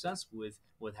 that makes sense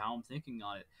with how I'm thinking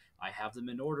on it. I have them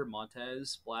in order: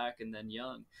 Montez, Black, and then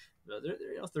Young.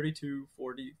 They're 32,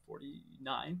 40,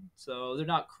 49, so they're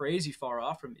not crazy far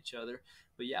off from each other.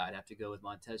 But yeah, I'd have to go with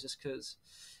Montez just because,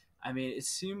 I mean, it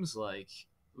seems like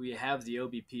we have the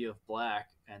OBP of Black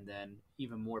and then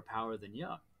even more power than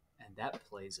Young, and that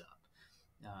plays up.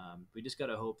 We just got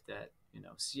to hope that,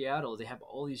 Seattle, they have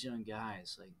all these young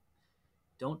guys. Like,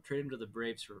 don't trade them to the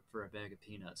Braves for a bag of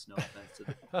peanuts. No offense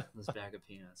to this bag of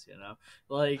peanuts,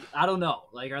 Like, I don't know.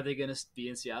 Like, are they going to be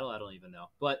in Seattle? I don't even know.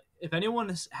 But if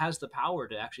anyone has the power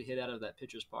to actually hit out of that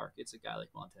pitcher's park, it's a guy like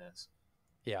Montez.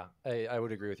 Yeah, I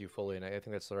would agree with you fully, and I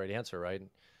think that's the right answer, right?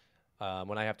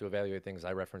 When I have to evaluate things,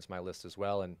 I reference my list as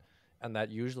well, and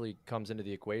that usually comes into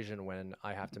the equation when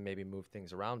I have to maybe move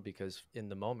things around because in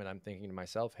the moment I'm thinking to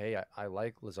myself, hey, I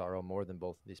like Lazaro more than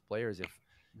both of these players. If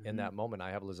in that moment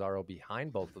I have Lazaro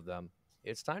behind both of them,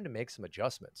 it's time to make some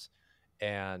adjustments.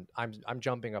 And I'm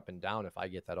jumping up and down if I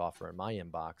get that offer in my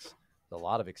inbox. There's a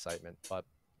lot of excitement, but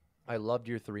I loved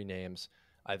your three names.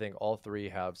 I think all three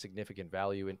have significant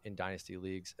value in dynasty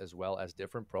leagues as well as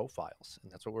different profiles.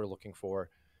 And that's what we're looking for,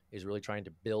 is really trying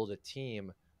to build a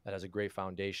team that has a great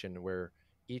foundation where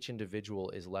each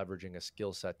individual is leveraging a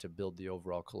skill set to build the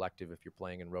overall collective if you're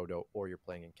playing in Roto or you're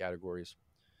playing in categories.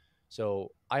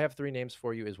 So I have three names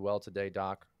for you as well today,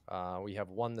 Doc. We have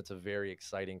one that's a very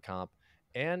exciting comp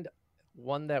and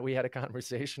one that we had a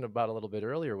conversation about a little bit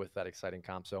earlier with that exciting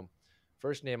comp. So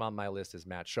first name on my list is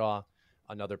Matt Shaw,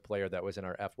 another player that was in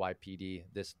our FYPD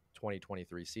this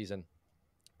 2023 season.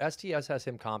 STS has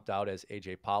him comped out as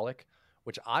AJ Pollock,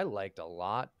 which I liked a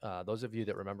lot. Those of you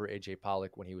that remember AJ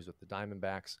Pollock when he was with the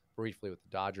Diamondbacks, briefly with the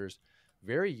Dodgers,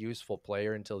 very useful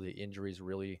player until the injuries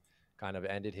really kind of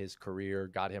ended his career,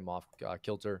 got him off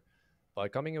kilter.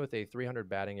 But coming in with a 300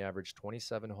 batting average,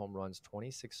 27 home runs,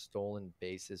 26 stolen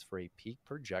bases for a peak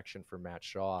projection for Matt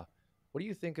Shaw. What do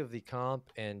you think of the comp,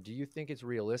 and do you think it's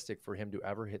realistic for him to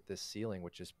ever hit this ceiling,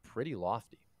 which is pretty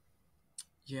lofty?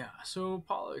 Yeah. So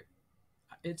Pollock,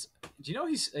 it's do you know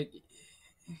he's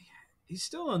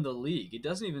still in the league. It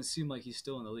doesn't even seem like he's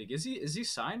still in the league. Is he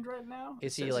signed right now?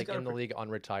 Is he like in the league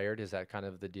unretired? Is that kind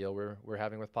of the deal we're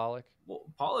having with Pollock? Well,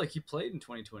 Pollock, he played in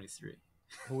 2023.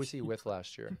 Who was he with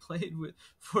last year? He played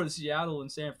for Seattle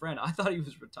and San Fran. I thought he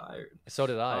was retired. So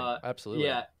did I. Absolutely.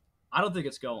 Yeah, I don't think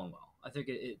it's going well. I think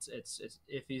it's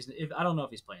if I don't know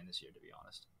if he's playing this year, to be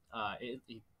honest.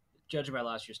 Judging by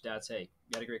last year's stats, hey,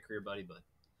 you had a great career, buddy, but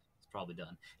it's probably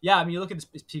done. Yeah, I mean, you look at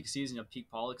his peak season, peak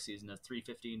Pollock season of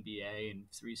 315 BA and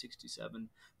 367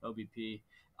 OBP.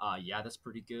 Yeah, that's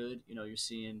pretty good. You're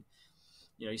seeing,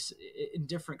 he's in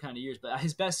different kind of years, but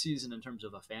his best season in terms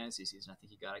of a fantasy season, I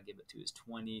think you got to give it to his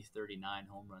 20, 39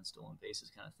 home runs, stolen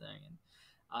bases kind of thing. And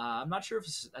I'm not sure if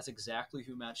that's exactly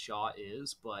who Matt Shaw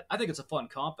is, but I think it's a fun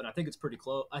comp, and I think it's pretty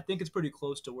close. I think it's pretty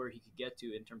close to where he could get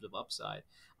to in terms of upside.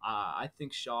 I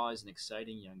think Shaw is an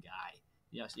exciting young guy,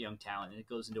 yes, young talent, and it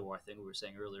goes into our thing we were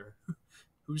saying earlier.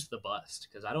 Who's the bust?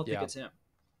 Because I don't think it's him.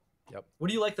 Yep. What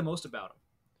do you like the most about him?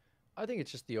 I think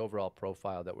it's just the overall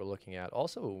profile that we're looking at.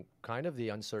 Also, kind of the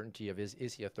uncertainty of is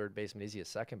he a third baseman? Is he a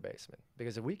second baseman?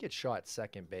 Because if we get Shaw at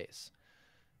second base,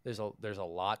 there's a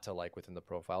lot to like within the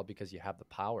profile because you have the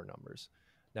power numbers.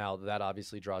 Now, that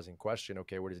obviously draws in question,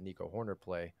 okay, where does Nico Horner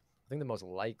play? I think the most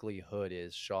likelihood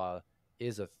is Shaw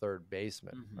is a third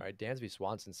baseman, right? Dansby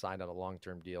Swanson signed on a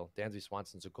long-term deal. Dansby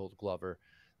Swanson's a Gold Glover.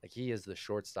 Like, he is the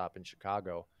shortstop in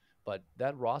Chicago. But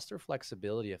that roster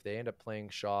flexibility, if they end up playing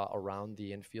Shaw around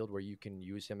the infield where you can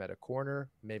use him at a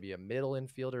corner, maybe a middle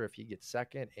infielder if he gets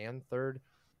second and third,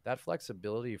 that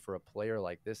flexibility for a player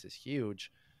like this is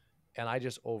huge. And I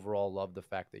just overall love the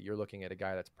fact that you're looking at a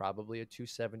guy that's probably a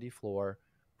 270 floor,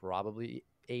 probably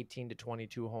 18 to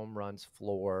 22 home runs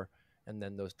floor, and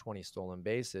then those 20 stolen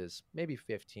bases, maybe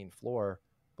 15 floor,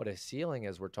 but a ceiling,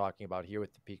 as we're talking about here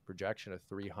with the peak projection of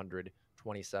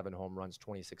 327 home runs,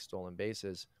 26 stolen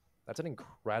bases. That's an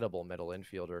incredible middle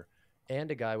infielder.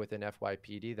 and a guy with an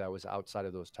FYPD that was outside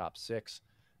of those top six.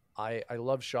 I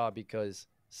love Shaw because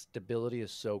stability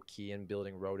is so key in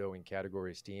building roto and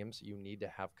categories teams. You need to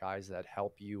have guys that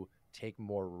help you take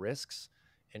more risks.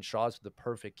 And Shaw's the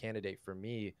perfect candidate for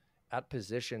me at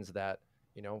positions that,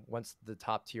 once the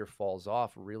top tier falls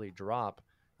off, really drop.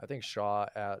 I think Shaw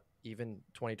at even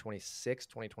 2026,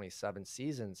 2027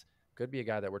 seasons could be a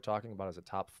guy that we're talking about as a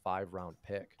top 5 round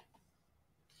pick.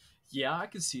 Yeah, I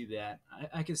can see that.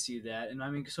 I can see that. And I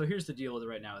mean, so here's the deal with it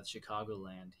right now with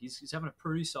Chicagoland. He's having a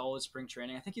pretty solid spring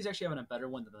training. I think he's actually having a better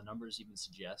one than the numbers even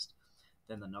suggest.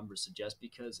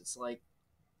 Because it's like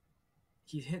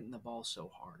he's hitting the ball so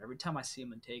hard. Every time I see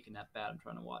him and taking that bat, I'm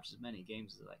trying to watch as many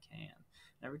games as I can.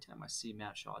 And every time I see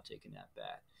Matt Shaw taking that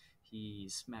bat,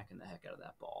 he's smacking the heck out of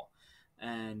that ball.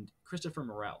 And Christopher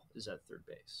Morel is at third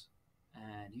base,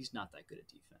 and he's not that good at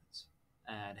defense.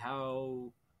 And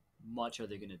how much are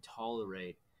they going to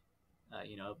tolerate?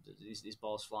 These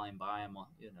balls flying by him. On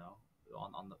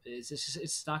the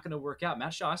it's not going to work out.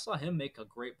 Matt Shaw, I saw him make a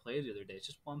great play the other day. It's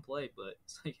just one play, but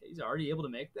it's like he's already able to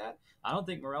make that. I don't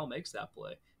think Morel makes that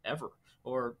play ever,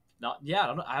 or not.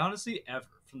 Yeah, I honestly ever,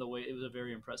 from the way it was a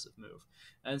very impressive move.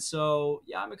 And so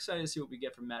yeah, I'm excited to see what we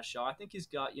get from Matt Shaw. I think he's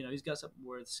got something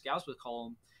where the scouts would call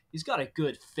him. He's got a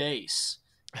good face.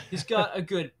 He's got a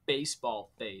good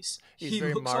baseball face. He's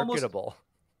very marketable.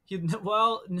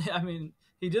 Well, I mean,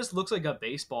 he just looks like a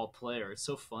baseball player. It's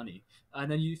so funny. And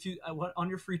then if you on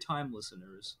your free time,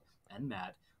 listeners and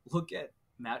Matt, look at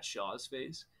Matt Shaw's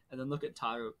face, and then look at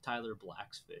Tyler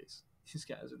Black's face. These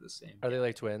guys are the same. Are they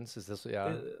like twins? Is this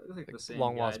They're like the same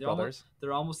long guy. lost brothers?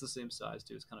 They're almost the same size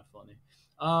too. It's kind of funny.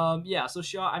 Yeah. So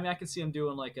Shaw, I mean, I can see him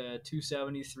doing like a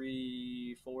 270,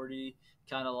 340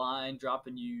 kind of line,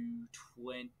 dropping you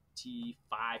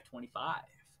 25, 25.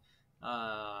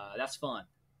 That's fun.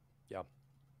 Yeah.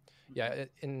 Yeah.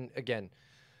 And again,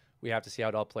 we have to see how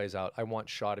it all plays out. I want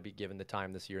Shaw to be given the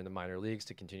time this year in the minor leagues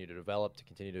to continue to develop, to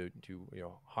continue to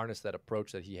harness that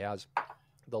approach that he has.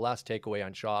 The last takeaway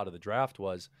on Shaw out of the draft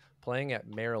was playing at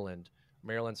Maryland.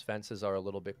 Maryland's fences are a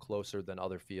little bit closer than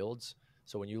other fields.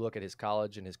 So when you look at his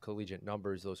college and his collegiate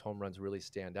numbers, those home runs really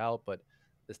stand out. But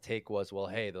this take was, well,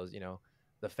 hey, those,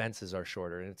 the fences are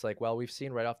shorter. And it's like, well, we've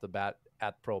seen right off the bat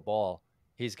at pro ball,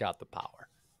 he's got the power.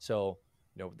 So,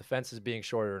 the fences being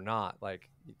shorter or not, like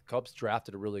the Cubs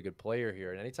drafted a really good player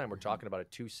here. And anytime we're talking about a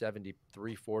 270,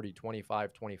 340,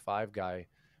 25, 25 guy,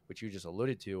 which you just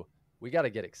alluded to, we got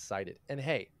to get excited. And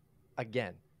hey,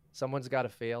 again, someone's got to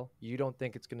fail. You don't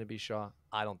think it's going to be Shaw.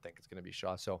 I don't think it's going to be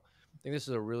Shaw. So I think this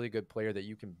is a really good player that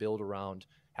you can build around,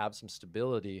 have some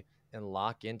stability, and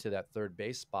lock into that third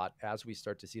base spot as we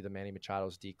start to see the Manny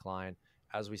Machado's decline,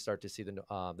 as we start to see the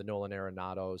Nolan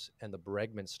Arenados and the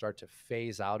Bregmans start to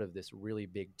phase out of this really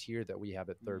big tier that we have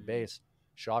at third base.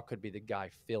 Shaw could be the guy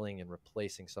filling and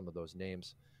replacing some of those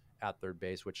names at third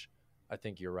base, which I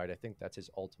think you're right. I think that's his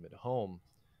ultimate home.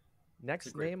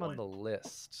 Next name on the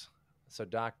list. So,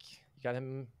 Doc, you got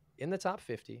him in the top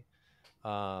 50.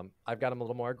 I've got him a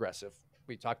little more aggressive.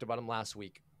 We talked about him last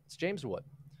week. It's James Wood.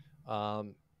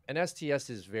 And STS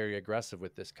is very aggressive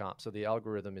with this comp, so the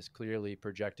algorithm is clearly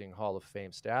projecting Hall of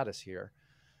Fame status here.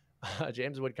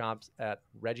 James Wood comps at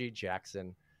Reggie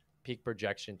Jackson, peak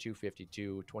projection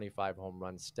 252, 25 home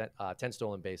runs, 10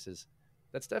 stolen bases.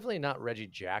 That's definitely not Reggie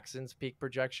Jackson's peak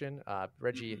projection.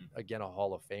 Reggie, again, a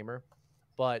Hall of Famer.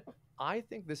 But I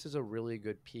think this is a really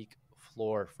good peak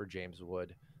floor for James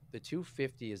Wood. The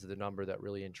 250 is the number that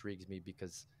really intrigues me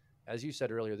because, as you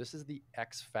said earlier, this is the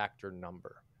X factor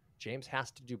number. James has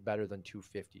to do better than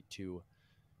 252.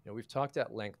 We've talked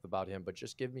at length about him, but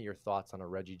just give me your thoughts on a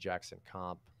Reggie Jackson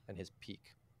comp and his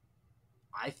peak.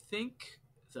 I think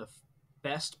the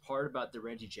best part about the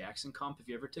Reggie Jackson comp, if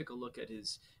you ever take a look at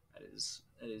his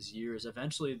years,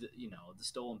 eventually the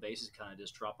stolen bases kind of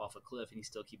just drop off a cliff, and he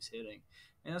still keeps hitting,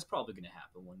 and that's probably going to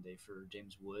happen one day for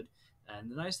James Wood.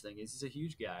 And the nice thing is he's a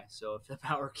huge guy, so if the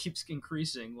power keeps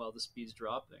increasing while the speed's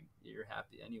dropping, you're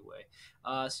happy anyway.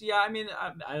 So yeah, I mean,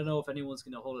 I don't know if anyone's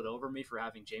going to hold it over me for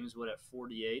having James Wood at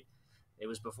 48. It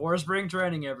was before spring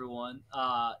training, everyone.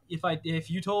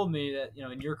 If you told me that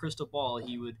in your crystal ball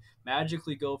he would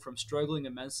magically go from struggling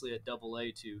immensely at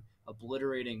Double-A to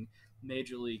obliterating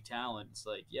major league talent, it's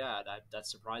like, yeah,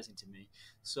 that's surprising to me.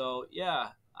 So yeah,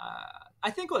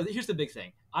 I think here's the big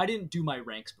thing: I didn't do my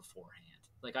ranks beforehand.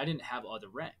 Like, I didn't have other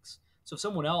ranks. So if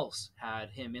someone else had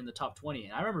him in the top 20,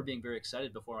 and I remember being very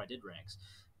excited before I did ranks.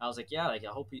 I was like, yeah, like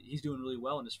I hope he's doing really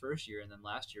well in his first year, and then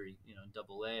last year, in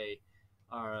Double-A.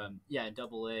 In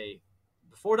Double-A,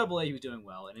 before Double-A he was doing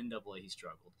well, and in Double-A he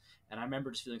struggled. And I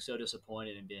remember just feeling so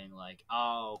disappointed and being like,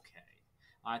 oh, okay,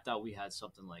 I thought we had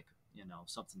something like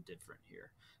something different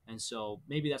here. And so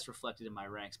maybe that's reflected in my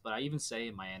ranks. But I even say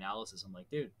in my analysis, I'm like,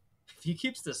 dude, if he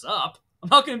keeps this up, I'm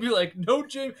not going to be like, no,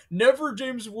 never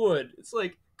James Wood. It's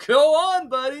like, go on,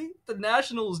 buddy. The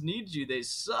Nationals need you. They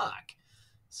suck.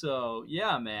 So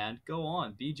yeah, man, go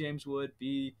on. Be James Wood.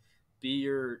 Be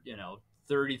your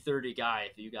 30-30 guy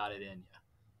if you got it in you.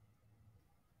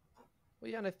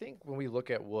 Well, yeah, and I think when we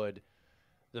look at Wood,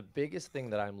 the biggest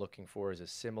thing that I'm looking for is a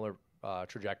similar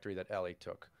trajectory that Ellie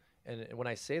took. And when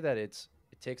I say that, it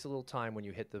takes a little time when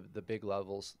you hit the big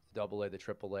levels, double A, the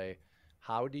triple A.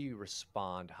 How do you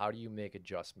respond? How do you make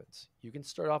adjustments? You can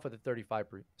start off with a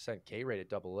 35% K rate at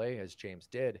double A, as James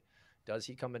did. Does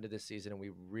he come into this season and we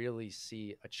really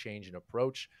see a change in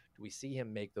approach? Do we see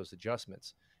him make those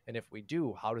adjustments? And if we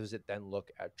do, how does it then look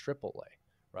at triple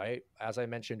A, right? As I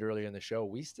mentioned earlier in the show,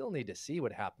 we still need to see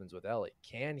what happens with Ellie.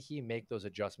 Can he make those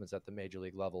adjustments at the major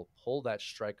league level, pull that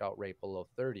strikeout rate below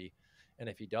 30? And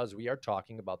if he does, we are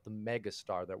talking about the mega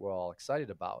star that we're all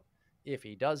excited about. If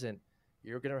he doesn't,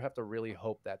 you're going to have to really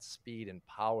hope that speed and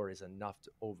power is enough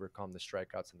to overcome the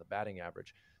strikeouts and the batting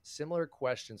average. Similar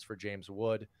questions for James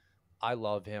Wood. I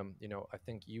love him. I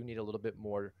think you need a little bit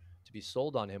more to be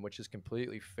sold on him, which is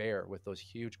completely fair with those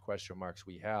huge question marks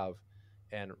we have.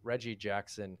 And Reggie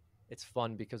Jackson, it's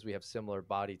fun because we have similar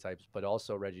body types, but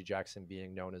also Reggie Jackson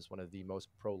being known as one of the most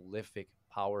prolific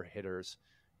power hitters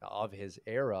of his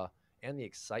era, and the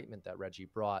excitement that Reggie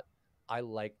brought. I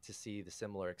like to see the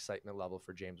similar excitement level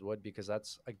for James Wood because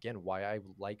that's, again, why I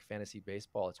like fantasy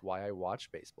baseball. It's why I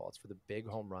watch baseball. It's for the big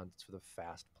home runs. It's for the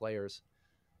fast players.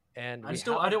 And I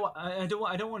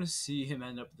don't want to see him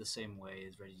end up the same way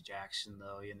as Reggie Jackson,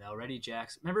 though. Reggie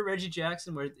Jackson. Remember Reggie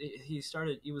Jackson, where he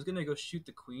was going to go shoot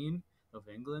the Queen of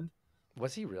England.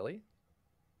 Was he really?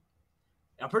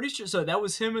 I'm pretty sure. So that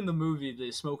was him in the movie,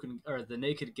 the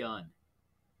Naked Gun.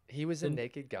 He was in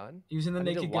Naked Gun? He was in the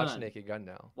Naked Gun. Watch Naked Gun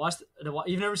now.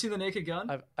 You've never seen the Naked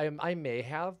Gun? I may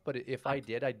have, but if I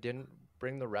did, I didn't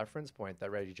bring the reference point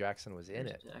that Reggie Jackson was in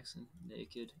it. Jackson,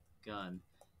 Naked Gun.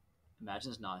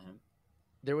 Imagine it's not him.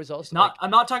 There was also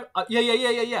I'm not talking.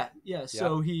 Yeah.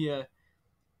 So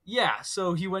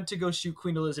so he went to go shoot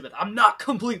Queen Elizabeth. I'm not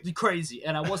completely crazy,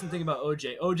 and I wasn't thinking about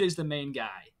OJ. OJ's the main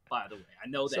guy, by the way. I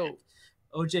know that. So,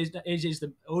 OJ's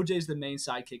the main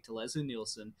sidekick to Leslie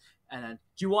Nielsen. And then,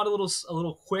 do you want a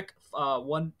little quick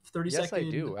 30 yes, second?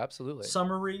 I do, absolutely.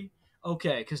 Summary.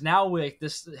 Okay, because now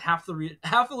half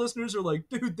the listeners are like,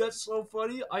 dude, that's so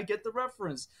funny. I get the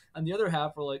reference, and the other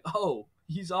half are like, oh,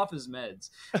 he's off his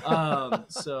meds.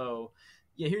 So,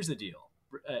 yeah, here's the deal.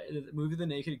 The movie The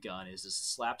Naked Gun is this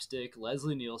slapstick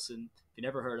Leslie Nielsen. If you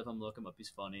never heard of him, look him up. He's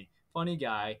funny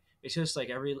guy. It's just like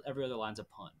every other line's a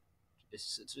pun.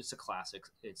 It's a classic.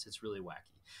 It's really wacky.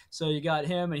 So you got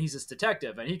him, and he's this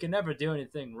detective, and he can never do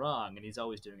anything wrong, and he's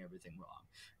always doing everything wrong.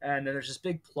 And then there's this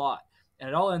big plot, and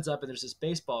it all ends up, and there's this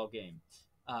baseball game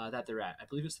that they're at. I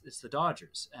believe it's the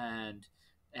Dodgers, and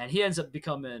he ends up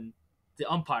becoming the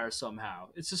umpire somehow.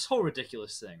 It's this whole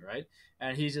ridiculous thing, right?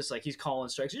 And he's just like, he's calling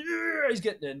strikes. Yeah! He's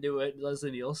getting into it.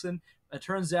 Leslie Nielsen. It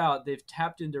turns out they've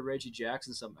tapped into Reggie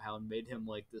Jackson somehow and made him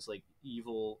like this like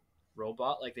evil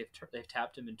robot. Like they've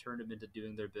tapped him and turned him into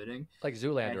doing their bidding, like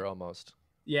Zoolander almost.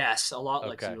 Yes, a lot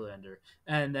like Zoolander.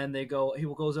 And then he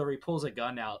goes over, he pulls a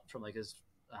gun out from like his,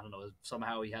 I don't know,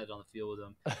 somehow he had it on the field with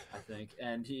him, I think.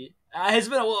 And it's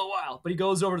been a little while, but he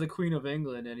goes over to the Queen of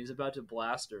England and he's about to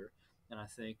blast her. And I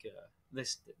think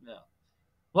no.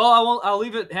 Well, I'll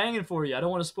leave it hanging for you. I don't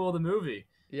want to spoil the movie.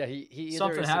 Yeah, he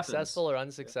either is successful or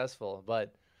unsuccessful. Yeah.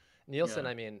 But Nielsen,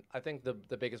 I mean, I think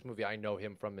the biggest movie I know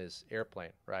him from is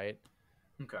Airplane, right?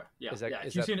 Okay. Yeah.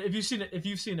 If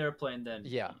you've seen Airplane, then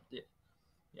yeah,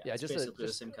 it's just basically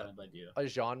the same kind of idea. A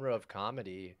genre of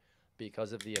comedy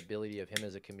because of the ability of him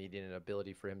as a comedian and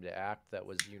ability for him to act that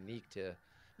was unique to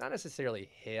not necessarily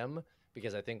him,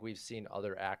 because I think we've seen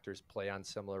other actors play on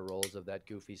similar roles of that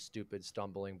goofy, stupid,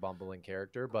 stumbling, bumbling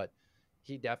character, but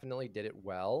he definitely did it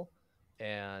well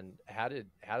and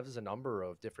has a number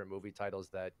of different movie titles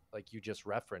that, like you just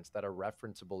referenced, that are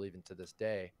referenceable even to this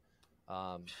day.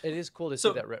 It is cool to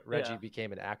see that Reggie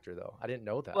became an actor, though. I didn't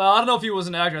know that. Well, I don't know if he was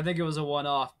an actor. I think it was a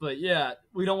one-off. But yeah,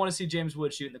 we don't want to see James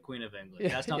Wood shooting the Queen of England.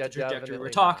 That's not the trajectory we're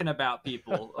talking about,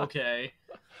 people. Okay.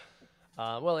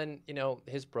 Well, and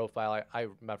his profile.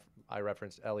 I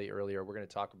referenced Ellie earlier. We're going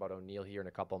to talk about O'Neill here in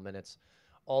a couple of minutes.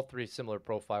 All three similar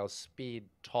profiles: speed,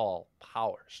 tall,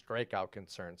 power, strikeout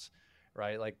concerns.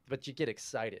 Right? But you get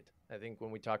excited. I think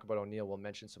when we talk about O'Neill, we'll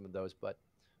mention some of those, but.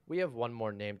 We have one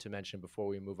more name to mention before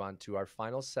we move on to our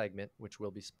final segment, which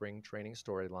will be spring training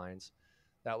storylines.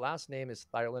 That last name is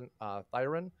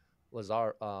Thyron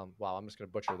Lazar. Wow, I'm just going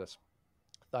to butcher this.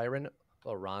 Thyron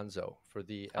Lorenzo for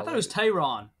the I thought LA. it was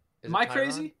Tyron. Is Am it I Tyron?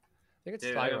 crazy? I think it's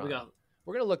Dude, we Tyron. got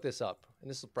We're gonna look this up, and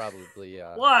this will probably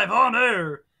live on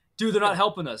air. Dude, they're we're not gonna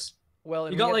helping us. well,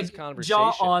 and You we got had this like Jaw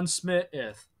conversation. on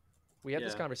Smith. We had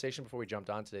this Yeah. conversation before we jumped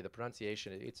on today. The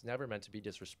pronunciation, it's never meant to be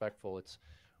disrespectful. It's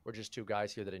we're just two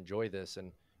guys here that enjoy this,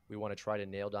 and we want to try to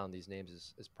nail down these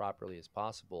names as properly as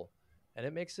possible. And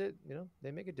it makes it,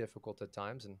 they make it difficult at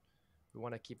times, and we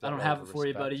want to keep I that don't level have it of for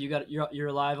you, buddy. respect.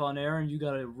 You're live on air, and you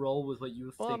got to roll with what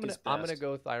you Well, think is I'm gonna best.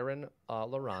 go with Iron Yes.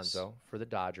 Lorenzo for the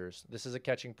Dodgers. This is a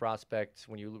catching prospect.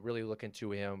 When you really look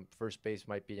into him, first base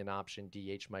might be an option,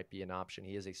 DH might be an option.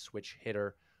 He is a switch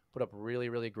hitter. Put up really,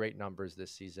 really great numbers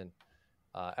this season.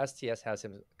 STS has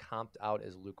him comped out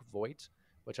as Luke Voigt,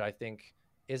 which I think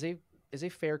is a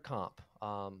fair comp.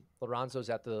 Lorenzo's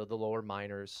at the lower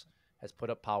minors, has put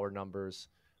up power numbers,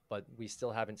 but we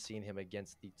still haven't seen him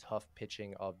against the tough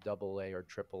pitching of AA or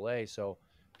AAA. So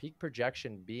peak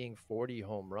projection being 40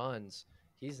 home runs,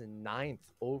 he's ninth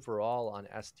overall on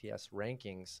STS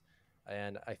rankings.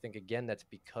 And I think, again, that's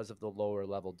because of the lower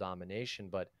level domination.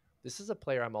 But this is a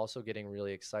player I'm also getting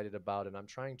really excited about, and I'm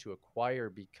trying to acquire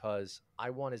because I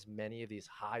want as many of these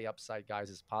high upside guys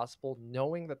as possible,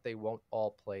 knowing that they won't all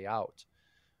play out.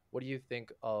 What do you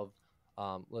think of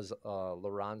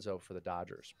Lorenzo for the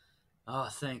Dodgers? Oh,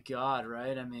 thank God,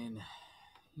 right? I mean,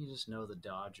 you just know the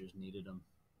Dodgers needed him.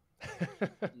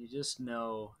 You just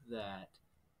know that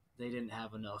they didn't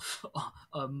have enough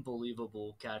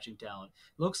unbelievable catching talent.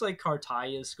 Looks like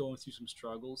Cartaya is going through some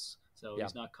struggles, so Yeah.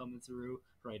 he's not coming through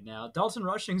right now. Dalton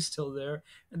Rushing's still there,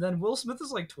 and then Will Smith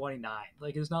is like 29.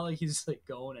 Like it's not like he's like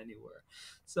going anywhere.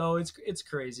 So it's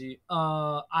crazy.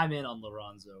 I'm in on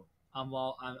Lorenzo.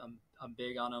 I'm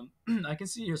big on him. I can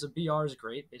see here's a BR is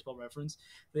great, Baseball Reference.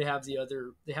 They have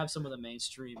some of the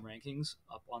mainstream rankings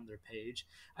up on their page.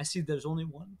 I see there's only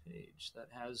one page that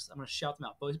has. I'm going to shout them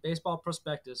out. Baseball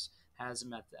Prospectus has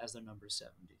them as their number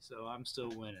 70, so I'm still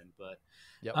winning. But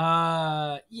Yep.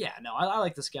 yeah, no, I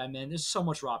like this guy, man. There's so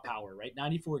much raw power, right?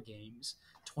 94 games,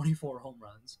 24 home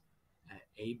runs,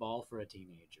 a ball for a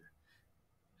teenager.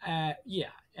 Yeah,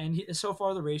 and so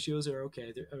far the ratios are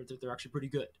okay. They're actually pretty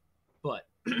good, but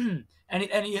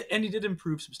and he did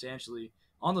improve substantially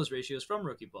on those ratios from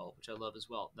rookie ball, which I love as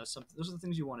well. That's something. Those are the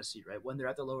things you want to see, right? When they're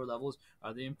at the lower levels,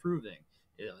 are they improving?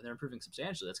 They're improving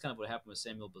substantially. That's kind of what happened with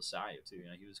Samuel Basayo too.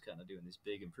 He was kind of doing these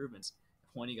big improvements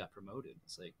when he got promoted.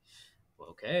 It's like, well,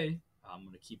 okay, I'm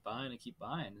going to keep buying and keep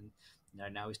buying,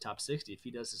 and now he's top 60. If he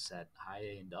does this at high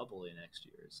A and double A next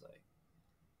year, it's like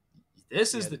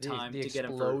this is the time the to get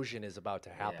him for. explosion is about to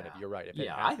happen. Yeah, If you're right, if it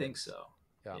yeah, happens, I think so.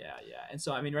 Yeah. Yeah. And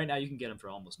so, I mean, right now you can get him for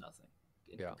almost nothing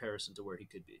in Yeah. comparison to where he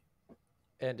could be.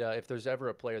 And if there's ever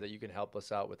a player that you can help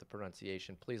us out with the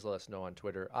pronunciation, please let us know on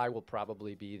Twitter. I will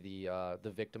probably be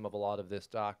the victim of a lot of this,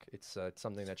 Doc. It's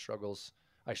something that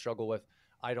I struggle with.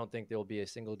 I don't think there will be a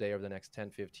single day over the next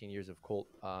 10, 15 years of Colt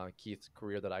Keith's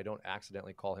career that I don't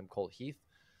accidentally call him Colt Heath.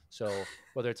 So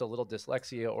whether it's a little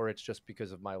dyslexia or it's just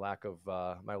because of my lack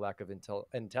of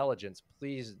intelligence,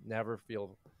 please never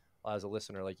feel as a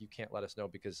listener like you can't let us know,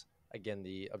 because again,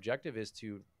 the objective is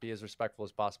to be as respectful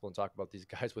as possible and talk about these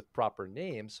guys with proper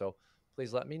names. So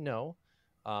please let me know.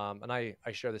 And I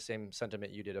share the same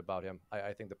sentiment you did about him.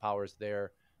 I think the power is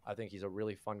there. I think he's a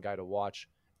really fun guy to watch.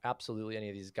 Absolutely, any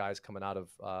of these guys coming out of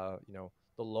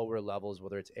the lower levels,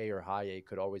 whether it's A or high A,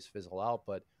 could always fizzle out.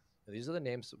 But these are the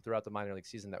names throughout the minor league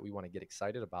season that we want to get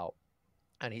excited about.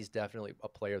 And he's definitely a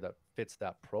player that fits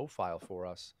that profile for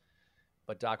us.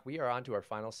 But Doc, we are on to our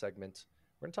final segment.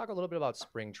 We're going to talk a little bit about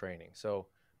spring training. So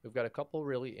we've got a couple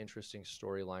really interesting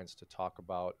storylines to talk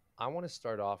about. I want to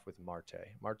start off with Marte.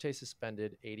 Marte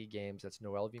suspended 80 games. That's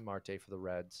Noel V. Marte for the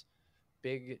Reds.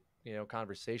 Big,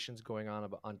 conversations going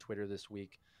on Twitter this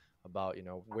week about,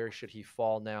 where should he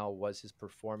fall now? Was his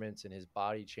performance and his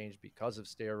body changed because of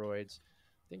steroids?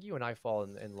 I think you and I fall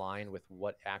in line with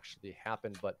what actually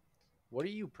happened, but what are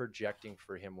you projecting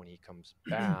for him when he comes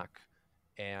back?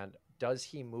 And does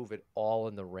he move at all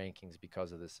in the rankings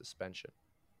because of this suspension?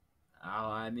 Oh,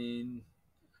 I mean,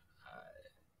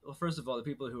 well, first of all, the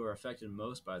people who are affected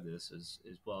most by this is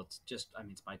well, it's just, I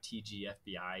mean, it's my TG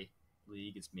FBI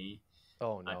league. It's me.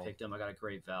 Oh, no. I picked him. I got a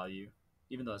great value,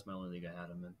 even though it's my only league. I had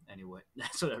him in anyway.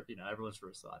 That's what everyone's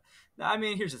first thought. Now, I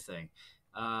mean, here's the thing.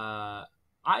 I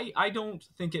don't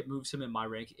think it moves him in my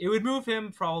rank. It would move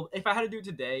him probably, if I had to do it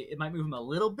today, it might move him a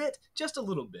little bit, just a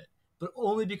little bit, but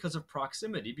only because of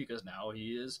proximity, because now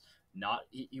he is not,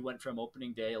 he went from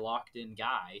opening day locked in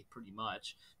guy pretty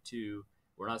much to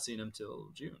we're not seeing him till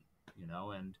June,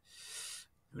 and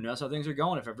who knows how things are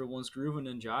going. If everyone's grooving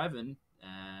and jiving,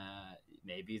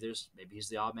 maybe he's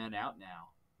the odd man out now,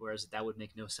 whereas that would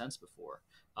make no sense before.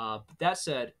 But that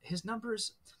said, his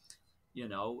numbers,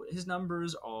 his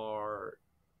numbers are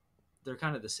they're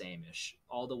kind of the same-ish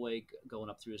all the way going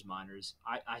up through his minors.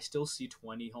 I still see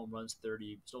 20 home runs,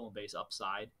 30 stolen base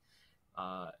upside.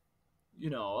 Uh, I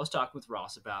was talking with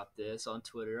Ross about this on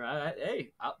Twitter.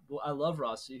 I love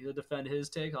Ross. He'll defend his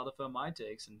take. I'll defend my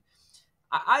takes, and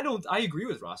I don't. I agree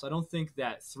with Ross. I don't think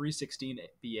that 316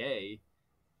 BA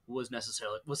was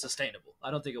sustainable.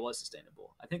 I don't think it was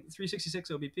sustainable. I think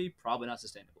 366 OBP probably not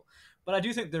sustainable. But I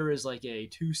do think there is like a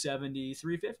 270,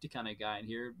 350 kind of guy in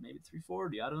here, maybe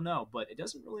 340. I don't know, but it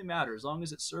doesn't really matter as long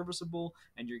as it's serviceable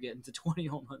and you're getting to 20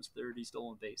 home runs, 30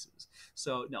 stolen bases.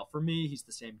 So no, for me, he's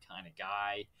the same kind of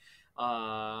guy.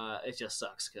 It just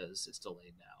sucks because it's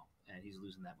delayed now and he's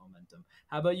losing that momentum.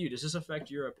 How about you? Does this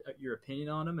affect your opinion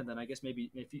on him? And then I guess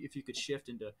maybe if you could shift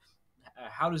into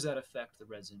how does that affect the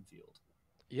Reds infield?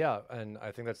 Yeah, and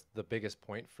I think that's the biggest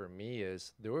point for me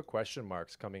is there were question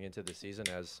marks coming into the season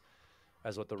as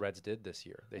what the Reds did this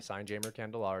year. They signed Jamer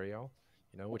Candelario,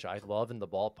 which I love in the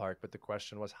ballpark, but the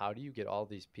question was how do you get all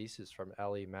these pieces from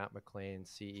Ellie, Matt McLean,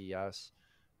 CES,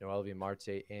 Noelvi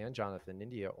Marte, and Jonathan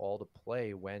India all to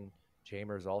play when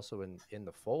Jamer's also in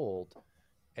the fold?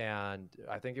 And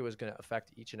I think it was going to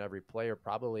affect each and every player,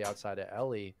 probably outside of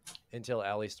Ellie, until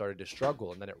Ellie started to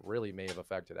struggle, and then it really may have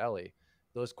affected Ellie.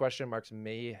 Those question marks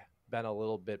may been a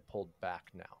little bit pulled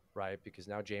back now, right? Because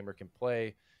now Jamer can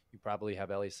play. You probably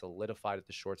have Ellie solidified at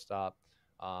the shortstop.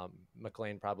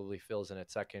 McLean probably fills in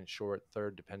at second, short,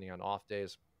 third, depending on off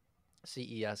days.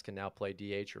 CES can now play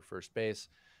DH or first base,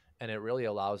 and it really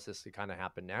allows this to kind of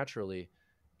happen naturally.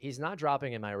 He's not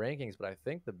dropping in my rankings, but I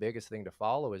think the biggest thing to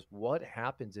follow is what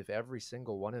happens if every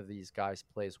single one of these guys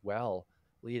plays well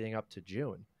leading up to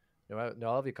June.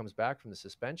 Now, if he comes back from the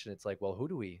suspension, it's like, well, who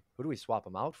do we swap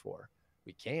him out for?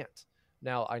 We can't.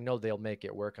 Now, I know they'll make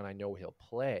it work, and I know he'll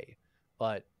play,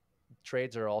 but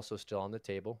trades are also still on the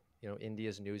table.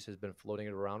 India's news has been floating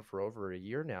around for over a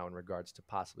year now in regards to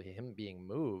possibly him being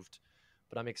moved.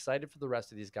 But I'm excited for the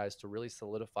rest of these guys to really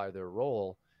solidify their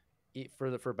role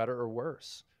for better or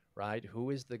worse, right? Who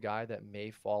is the guy that may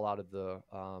fall out of the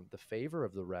favor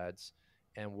of the Reds,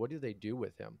 and what do they do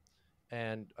with him?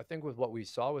 And I think with what we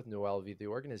saw with Noelvi, the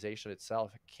organization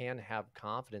itself can have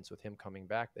confidence with him coming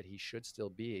back that he should still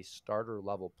be a starter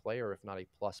level player, if not a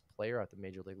plus player at the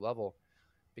major league level.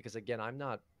 Because again, I'm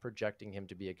not projecting him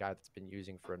to be a guy that's been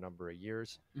using for a number of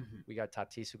years. Mm-hmm. We got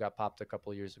Tatis, who got popped a couple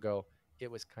of years ago.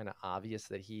 It was kind of obvious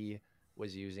that he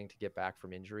was using to get back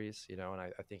from injuries, and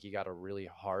I think he got a really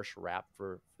harsh rap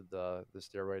for the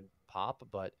steroid pop,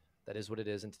 but that is what it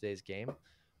is in today's game.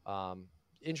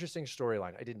 Interesting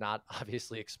storyline. I did not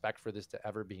obviously expect for this to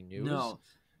ever be news. No.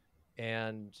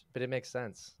 But it makes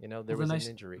sense. There Well, was an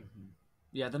injury. Mm-hmm.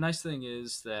 Yeah, the nice thing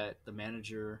is that the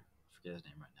manager, I forget his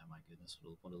name right now, my goodness,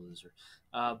 what a loser.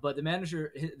 But the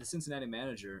manager, the Cincinnati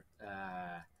manager,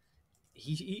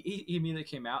 he immediately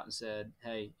came out and said,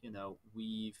 "Hey,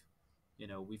 we've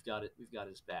got it, we've got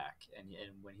his back, and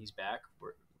when he's back,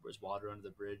 there's water under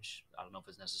the bridge. I don't know if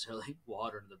it's necessarily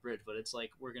water under the bridge, but it's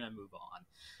like we're gonna move on."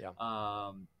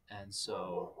 Yeah. And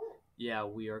so, yeah,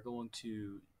 we're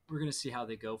gonna see how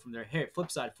they go from there. Hey,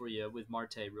 flip side for you with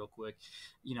Marte, real quick.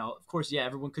 Of course, yeah,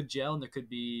 everyone could gel, and there could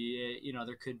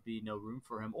be no room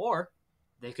for him, or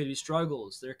they could be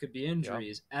struggles. There could be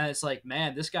injuries, and it's like,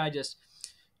 man, this guy just,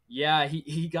 yeah,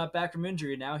 he got back from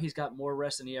injury. Now he's got more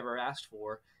rest than he ever asked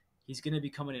for. He's going to be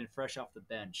coming in fresh off the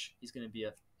bench.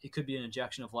 It could be an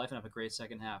injection of life and have a great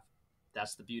second half.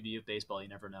 That's the beauty of baseball. You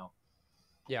never know.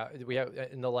 Yeah, we have,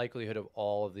 in the likelihood of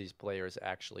all of these players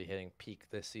actually hitting peak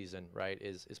this season, right,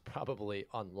 is probably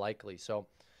unlikely. So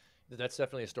that's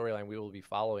definitely a storyline we will be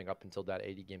following up until that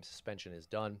 80-game suspension is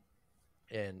done,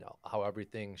 and how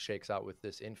everything shakes out with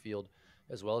this infield,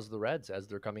 as well as the Reds as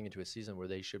they're coming into a season where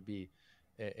they should be,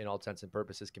 in all intents and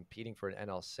purposes, competing for an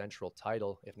NL Central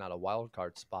title, if not a wild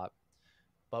card spot.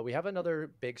 But we have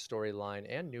another big storyline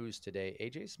and news today.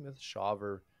 AJ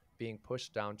Smith-Shawver being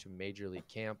pushed down to Major League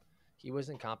camp. He was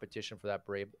in competition for that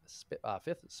Brave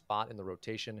fifth spot in the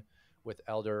rotation with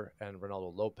Elder and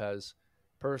Ronaldo Lopez.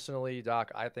 Personally, Doc,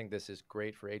 I think this is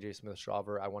great for AJ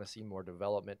Smith-Shawver. I want to see more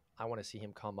development. I want to see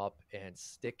him come up and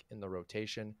stick in the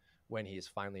rotation when he is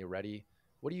finally ready.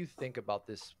 What do you think about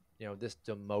this, this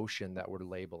demotion that we're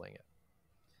labeling it?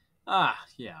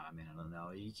 Yeah, I mean, I don't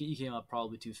know. He came up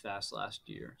probably too fast last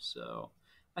year, so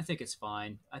I think it's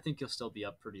fine. I think he'll still be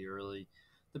up pretty early.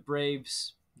 The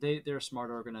Braves, they're a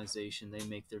smart organization. They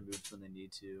make their moves when they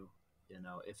need to.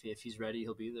 If he's ready,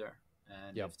 he'll be there.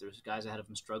 And if there's guys ahead of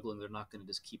him struggling, they're not going to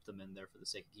just keep them in there for the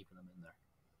sake of keeping them in there.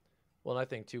 Well, and I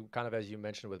think, too, kind of as you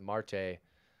mentioned with Marte,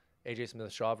 AJ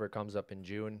Smith-Shawver comes up in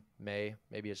June, May,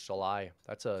 maybe it's July.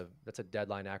 That's a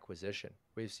deadline acquisition.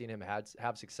 We've seen him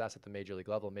have success at the major league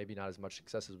level, maybe not as much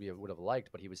success as we would have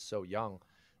liked, but he was so young.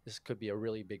 This could be a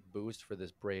really big boost for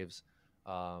this Braves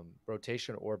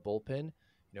rotation or bullpen.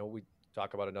 We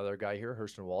talk about another guy here,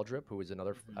 Hurston Waldrop, who is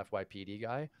another Hmm. FYPD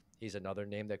guy. He's another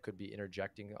name that could be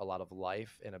interjecting a lot of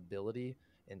life and ability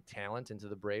and talent into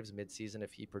the Braves midseason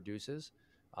if he produces.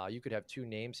 You could have two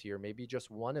names here, maybe just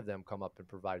one of them come up and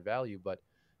provide value, but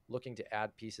looking to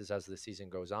add pieces as the season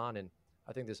goes on. And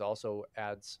I think this also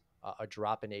adds a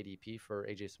drop in ADP for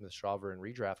AJ Smith-Shawver in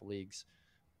redraft leagues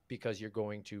because you're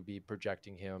going to be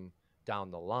projecting him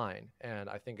down the line. And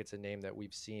I think it's a name that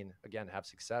we've seen, again, have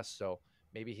success. So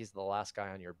maybe he's the last guy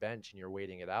on your bench and you're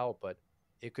waiting it out, but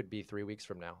it could be 3 weeks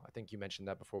from now. I think you mentioned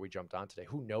that before we jumped on today.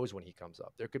 Who knows when he comes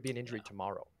up? There could be an injury Yeah.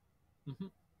 tomorrow. Hmm.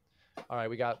 All right,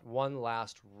 we got one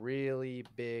last really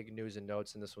big news and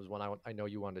notes, and this was one I know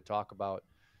you wanted to talk about.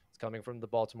 It's coming from the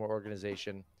Baltimore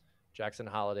organization. Jackson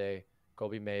Holiday,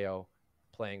 Kobe Mayo,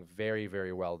 playing very,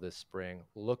 very well this spring,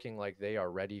 looking like they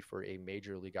are ready for a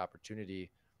major league opportunity.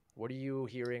 What are you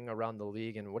hearing around the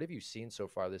league, and what have you seen so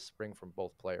far this spring from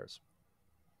both players?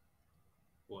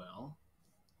 Well,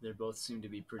 they both seem to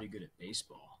be pretty good at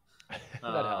baseball. That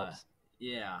Uh, helps.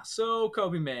 yeah. So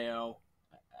Kobe Mayo,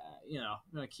 I'm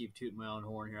gonna keep tooting my own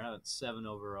horn here. I have a 7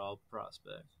 overall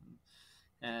prospect,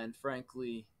 and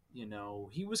frankly,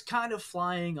 he was kind of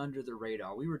flying under the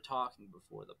radar. We were talking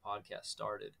before the podcast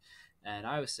started, and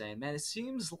I was saying, man, it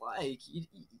seems like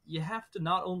you have to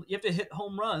not only you have to hit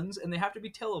home runs, and they have to be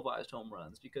televised home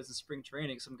runs because in spring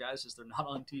training, some guys just they're not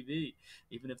on TV,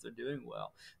 even if they're doing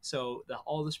well. So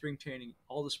all the spring training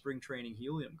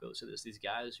helium goes to these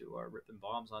guys who are ripping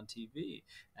bombs on TV.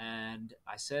 And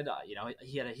I said,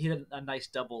 he had a nice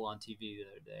double on TV the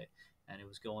other day, and it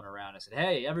was going around. I said,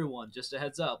 "Hey, everyone, just a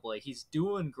heads up. Like he's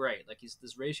doing great. Like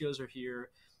his ratios are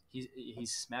here.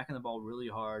 He's smacking the ball really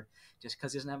hard. Just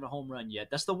because he doesn't have a home run yet.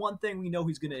 That's the one thing we know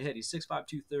he's going to hit. He's 6'5",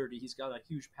 230. He's got a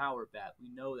huge power bat. We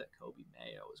know that Kobe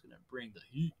Mayo is going to bring the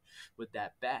heat with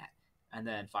that bat. And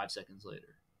then 5 seconds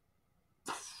later,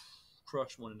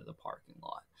 crushed one into the parking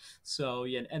lot. So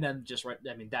yeah, and then just right.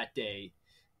 I mean, that day,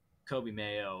 Kobe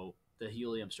Mayo, the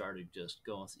helium started just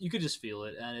going. You could just feel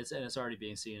it, and it's already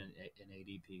being seen in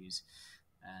ADPs.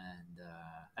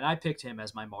 And I picked him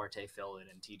as my Marte fill-in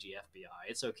in TGFBI.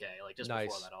 It's okay, like just before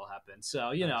Nice, that all happened.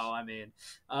 So nice. I mean,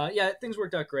 yeah, things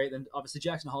worked out great. Then obviously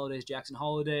Jackson Holiday is Jackson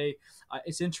Holiday.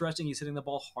 It's interesting. He's hitting the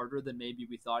ball harder than maybe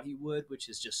we thought he would, which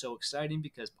is just so exciting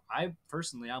because I'm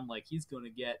like he's going to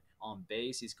get on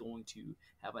base. He's going to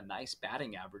have a nice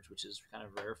batting average, which is kind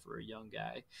of rare for a young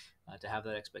guy to have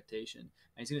that expectation. And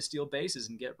he's going to steal bases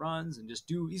and get runs and just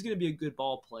do. He's going to be a good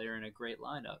ball player in a great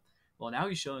lineup. Well, now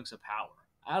he's showing some power.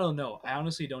 I don't know. I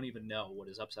honestly don't even know what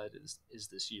his upside is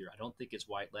this year. I don't think it's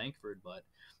White Langford, but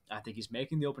I think he's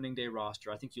making the opening day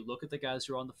roster. I think you look at the guys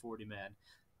who are on the 40 man.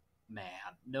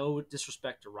 No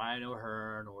disrespect to Ryan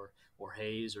O'Hearn or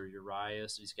Hayes or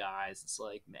Urias, these guys. It's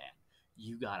like, man,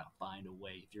 you gotta find a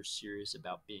way if you're serious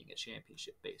about being a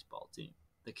championship baseball team.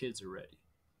 The kids are ready.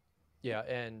 Yeah,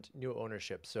 and new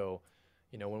ownership. So,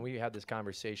 when we had this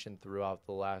conversation throughout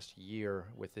the last year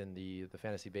within the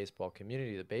fantasy baseball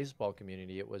community, the baseball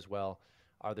community, it was, well,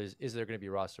 is there going to be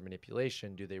roster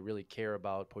manipulation? Do they really care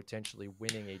about potentially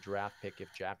winning a draft pick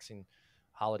if Jackson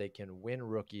Holiday can win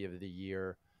Rookie of the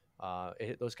Year?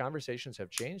 Those conversations have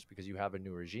changed because you have a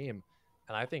new regime,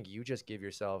 and I think you just give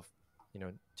yourself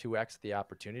 2x the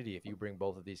opportunity if you bring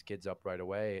both of these kids up right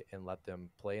away and let them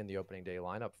play in the opening day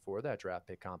lineup for that draft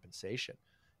pick compensation.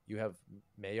 You have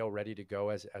Mayo ready to go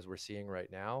as we're seeing right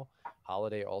now.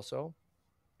 Holiday also.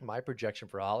 My projection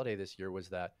for Holiday this year was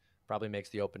that probably makes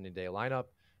the opening day lineup.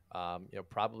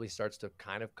 Probably starts to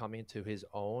kind of come into his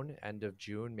own end of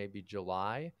June, maybe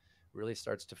July. Really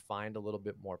starts to find a little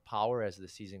bit more power as the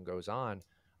season goes on.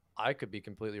 I could be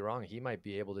completely wrong. He might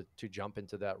be able to jump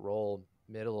into that role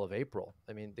middle of April.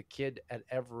 I mean, the kid at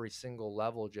every single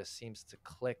level just seems to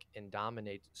click and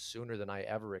dominate sooner than I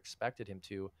ever expected him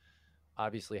to.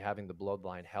 Obviously, having the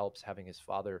bloodline helps, having his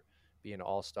father be an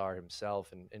all-star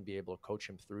himself and be able to coach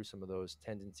him through some of those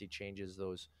tendency changes,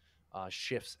 those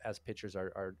shifts as pitchers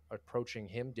are approaching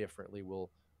him differently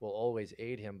will always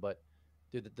aid him. But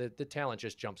dude, the talent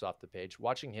just jumps off the page.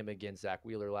 Watching him against Zach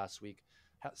Wheeler last week,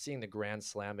 seeing the grand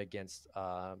slam against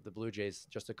the Blue Jays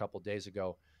just a couple days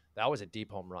ago, that was a deep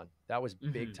home run. That was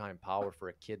big Mm-hmm. time power for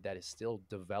a kid that is still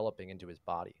developing into his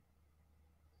body.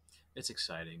 it's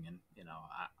exciting, and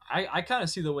I kind of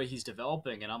see the way he's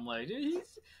developing, and I'm like, dude,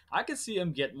 I could see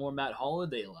him get more Matt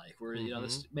Holiday like, where Mm-hmm.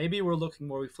 this maybe we're looking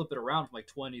more, we flip it around from like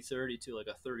 20-30 to like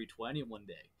a 30-20 one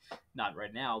day, not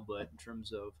right now, but in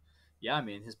terms of, yeah, I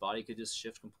mean his body could just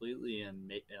shift completely,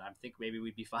 and I think maybe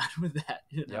we'd be fine with that,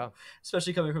 Yeah.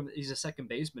 especially coming from, he's a second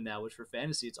baseman now, which for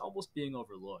fantasy it's almost being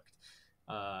overlooked.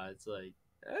 It's like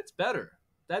it's better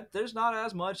that there's not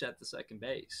as much at the second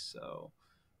base, so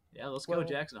yeah, let's go Well,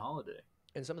 Jackson Holiday.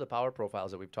 and some of the power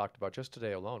profiles that we've talked about just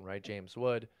today alone, right? James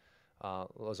Wood,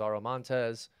 Lazaro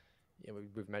Montez.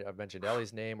 I've mentioned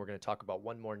Ellie's name. We're going to talk about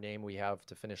one more name we have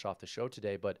to finish off the show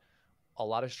today, but a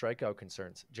lot of strikeout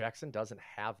concerns. Jackson doesn't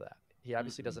have that. He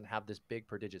obviously Mm-mm. doesn't have this big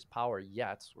prodigious power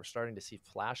yet. We're starting to see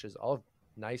flashes of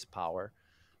nice power,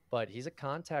 but he's a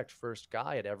contact first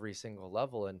guy at every single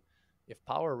level. And if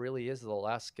power really is the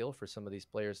last skill for some of these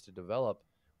players to develop,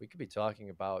 we could be talking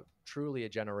about truly a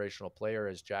generational player,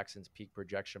 as Jackson's peak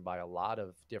projection by a lot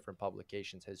of different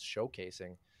publications is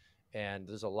showcasing. And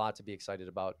there's a lot to be excited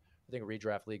about. I think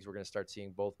redraft leagues, we're going to start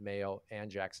seeing both Mayo and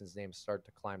Jackson's names start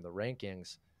to climb the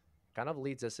rankings. Kind of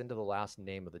leads us into the last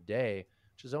name of the day,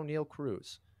 which is O'Neal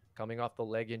Cruz. Coming off the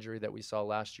leg injury that we saw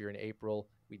last year in April,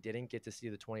 we didn't get to see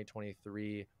the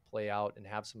 2023 play out and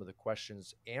have some of the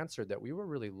questions answered that we were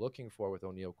really looking for with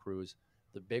O'Neal Cruz.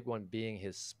 The big one being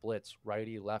his splits,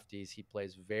 righty lefties. He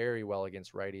plays very well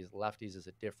against righties. Lefties is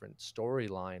a different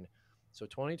storyline. So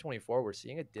 2024, we're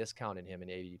seeing a discount in him in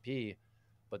ADP,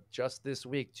 but just this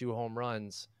week, 2 home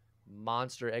runs,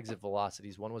 monster exit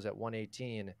velocities. One was at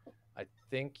 118. I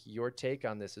think your take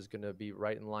on this is going to be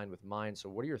right in line with mine. So,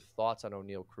 what are your thoughts on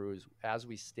O'Neal Cruz as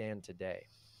we stand today?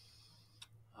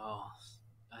 Oh,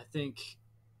 I think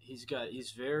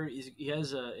he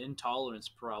has an intolerance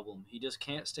problem. He just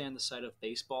can't stand the sight of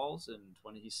baseballs, and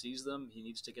when he sees them, he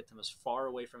needs to get them as far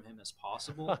away from him as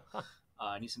possible.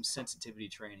 I need some sensitivity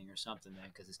training or something, man,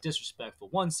 because it's disrespectful.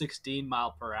 116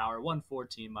 mile per hour,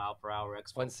 114 mile per hour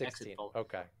exit 116.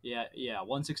 Okay. Yeah, yeah,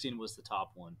 116 was the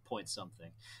top one, point something,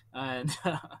 and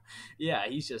yeah,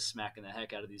 he's just smacking the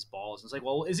heck out of these balls. And it's like,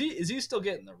 well, is he still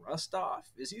getting the rust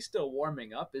off? Is he still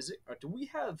warming up? Is it? Or do we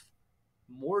have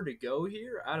more to go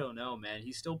here? I don't know, man.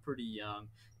 He's still pretty young.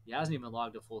 He hasn't even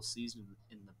logged a full season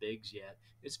in the bigs yet.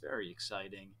 It's very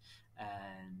exciting,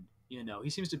 and he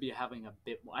seems to be having a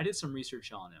bit more. I did some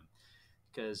research on him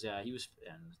because he was,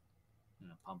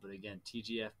 and pump it again.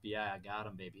 TGFBI, I got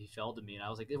him, baby. He fell to me, and I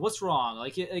was like, "What's wrong?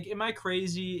 Like, am I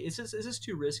crazy? Is this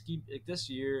too risky? Like this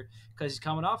year, because he's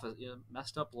coming off a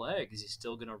messed up leg. Is he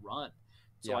still gonna run?"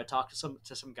 So Yeah. I talked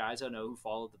to some guys I know who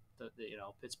follow the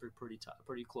Pittsburgh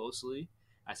pretty closely.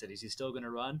 I said, "Is he still gonna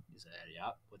run?" He said,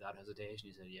 "Yep," without hesitation.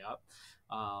 He said, "Yep."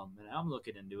 And I'm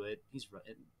looking into it.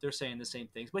 They're saying the same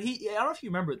things, but I don't know if you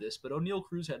remember this, but O'Neal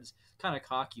Cruz had this kind of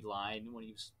cocky line when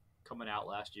he was coming out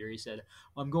last year. He said,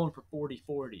 I'm going for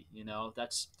 40-40.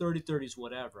 That's 30-30s,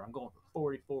 whatever. I'm going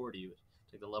for 40-40.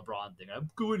 It's like the LeBron thing. I'm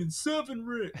going in 7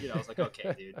 rings. I was like,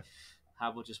 okay, dude.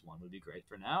 How about just one would be great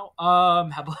for now? How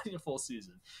about a full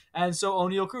season? And so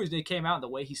O'Neal Cruz, they came out, and the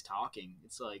way he's talking,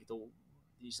 it's like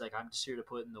he's like, I'm just here to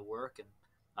put in the work, and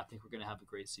I think we're gonna have a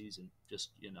great season.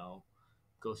 Just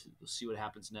go through, we'll see what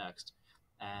happens next.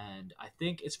 And I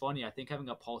think it's funny. I think having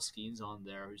a Paul Skeens on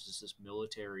there, who's just this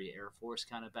military Air Force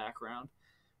kind of background,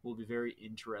 will be very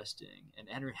interesting. And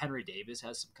Henry Davis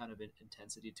has some kind of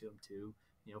intensity to him too.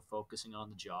 Focusing on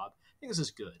the job. I think this is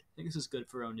good. I think this is good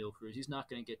for O'Neal Cruz. He's not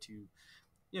going to get too.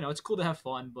 It's cool to have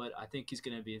fun, but I think he's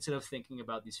going to be, instead of thinking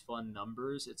about these fun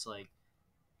numbers, it's like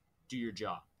do your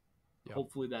job. Yep.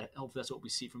 Hopefully that's what we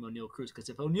see from O'Neal Cruz. Because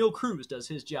if O'Neal Cruz does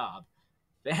his job,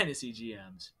 fantasy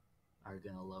GMs are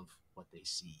gonna love what they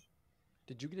see.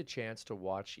 Did you get a chance to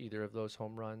watch either of those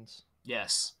home runs?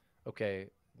 Yes. Okay.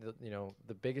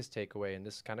 The biggest takeaway, and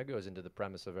this kind of goes into the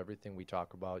premise of everything we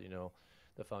talk about,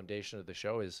 the foundation of the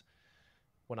show is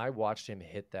when I watched him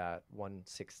hit that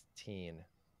 116,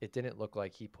 it didn't look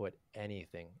like he put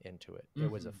anything into it.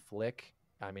 It was a Mm-hmm. flick.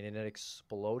 I mean, and it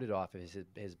exploded off of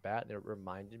his bat, and it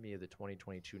reminded me of the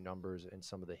 2022 numbers and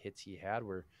some of the hits he had,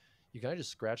 where you kind of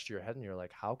just scratched your head and you're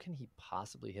like, how can he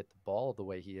possibly hit the ball the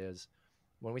way he is?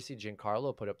 When we see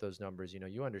Giancarlo put up those numbers,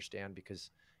 you understand because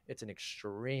it's an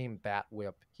extreme bat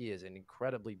whip. He is an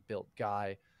incredibly built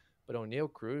guy, but O'Neal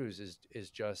Cruz is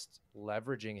just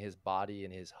leveraging his body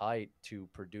and his height to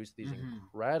produce these Mm-hmm.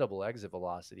 incredible exit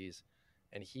velocities,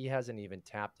 and he hasn't even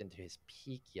tapped into his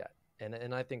peak yet.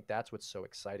 And I think that's what's so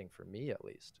exciting for me, at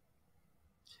least.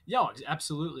 Yeah,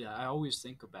 absolutely. I always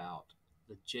think about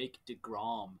the Jake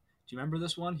DeGrom. Do you remember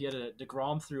this one? He had a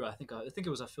DeGrom through. I think it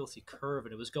was a filthy curve,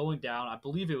 and it was going down. I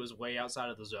believe it was way outside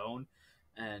of the zone,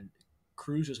 and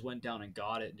Cruz just went down and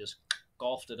got it and just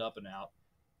golfed it up and out.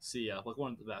 See ya, like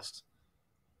one of the best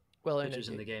Well, and pitchers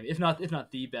in the game, if not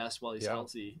the best while he's yeah,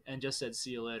 healthy, and just said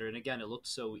see you later. And again, it looked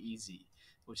so easy,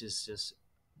 which is just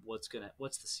what's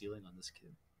the ceiling on this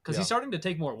kid? Because yeah. he's starting to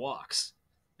take more walks,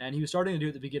 and he was starting to do it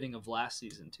at the beginning of last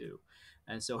season too.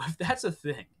 And so if that's a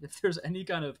thing, if there's any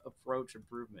kind of approach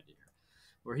improvement here,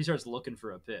 where he starts looking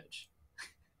for a pitch,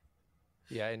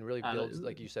 Yeah, and really uh, builds,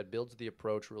 like you said, builds the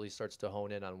approach, really starts to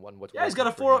hone in on what's yeah, he's got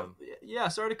working a for four. him. Yeah,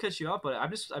 sorry to cut you off, but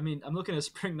I'm looking at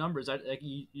spring numbers.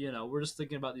 We're just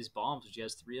thinking about these bombs, which he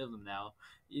has three of them now.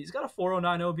 He's got a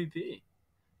 409 OBP.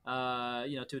 To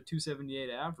a 278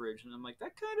 average, and I'm like,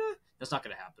 that's not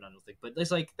going to happen, I don't think. But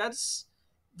it's like that's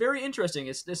very interesting.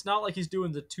 It's not like he's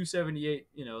doing the 278.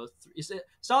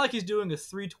 It's not like he's doing a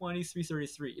 320,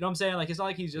 333. You know what I'm saying? Like it's not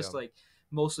like he's just Yeah. like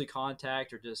mostly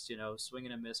contact or just swing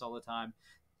and a miss all the time.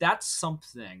 That's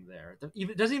something there.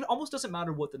 Even almost doesn't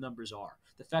matter what the numbers are.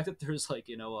 The fact that there's like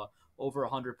a over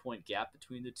 100-point gap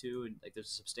between the two, and like there's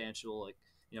a substantial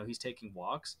he's taking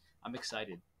walks. I'm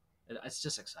excited. It's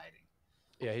just exciting.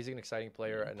 Yeah, he's an exciting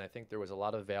player, and I think there was a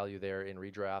lot of value there in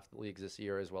redraft leagues this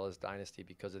year as well as dynasty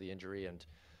because of the injury. And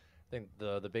I think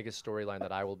the biggest storyline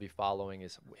that I will be following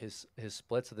is his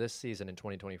splits this season in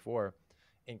 2024,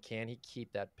 and can he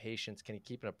keep that patience? Can he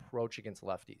keep an approach against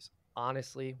lefties?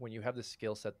 Honestly, when you have the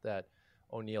skill set that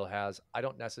O'Neill has, I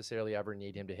don't necessarily ever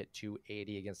need him to hit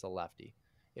 280 against a lefty.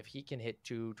 If he can hit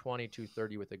 220,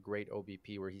 230 with a great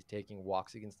OBP where he's taking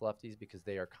walks against lefties because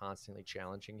they are constantly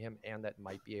challenging him, and that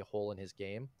might be a hole in his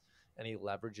game, and he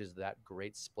leverages that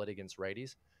great split against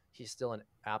righties, he's still an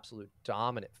absolute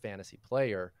dominant fantasy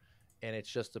player. And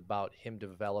it's just about him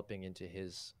developing into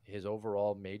his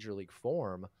overall major league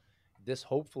form. This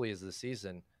hopefully is the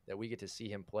season that we get to see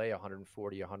him play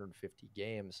 140, 150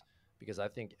 games, because I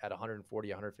think at 140,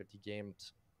 150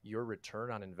 games, your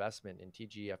return on investment in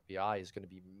TGFBI is going to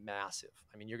be massive.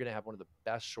 I mean, you're going to have one of the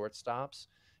best shortstops,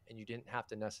 and you didn't have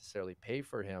to necessarily pay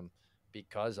for him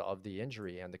because of the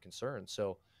injury and the concern.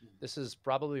 So this is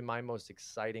probably my most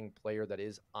exciting player that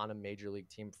is on a major league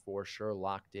team for sure,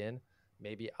 locked in,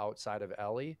 maybe outside of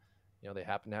Ellie. They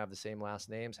happen to have the same last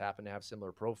names, happen to have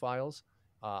similar profiles.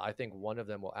 I think one of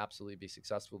them will absolutely be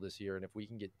successful this year. And if we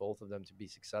can get both of them to be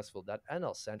successful, that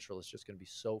NL Central is just going to be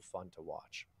so fun to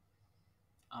watch.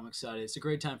 I'm excited. It's a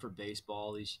great time for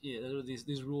baseball. These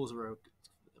rules are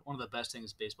one of the best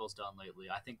things baseball's done lately.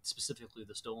 I think specifically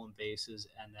the stolen bases,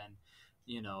 and then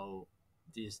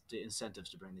the incentives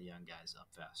to bring the young guys up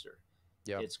faster.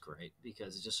 Yeah. It's great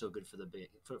because it's just so good for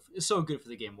it's so good for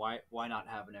the game. Why not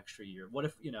have an extra year? What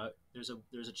if there's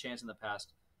a chance in the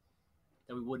past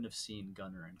that we wouldn't have seen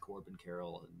Gunnar and Corbin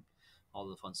Carroll and all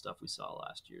the fun stuff we saw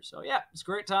last year. So yeah, it's a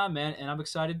great time, man, and I'm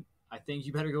excited. I think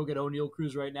you better go get O'Neill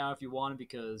Cruz right now if you want him,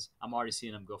 because I'm already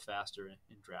seeing him go faster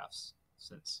in drafts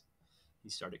since he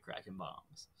started cracking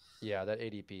bombs. Yeah, that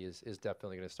ADP is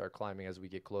definitely going to start climbing as we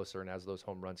get closer and as those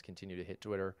home runs continue to hit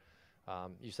Twitter.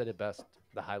 You said it best,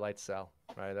 the highlights sell,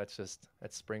 right? That's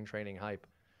spring training hype.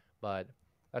 But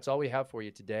that's all we have for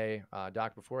you today.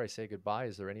 Doc, before I say goodbye,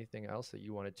 is there anything else that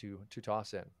you wanted to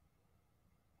toss in?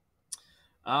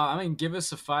 Give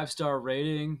us a 5-star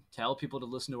rating. Tell people to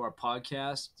listen to our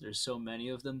podcast. There's so many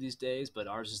of them these days, but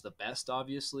ours is the best,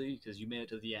 obviously, because you made it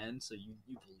to the end, so you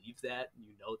believe that, and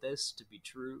you know this to be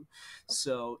true.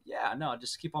 So, yeah, no,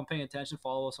 just keep on paying attention.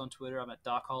 Follow us on Twitter. I'm at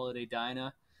Doc Holiday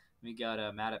Dyna. We got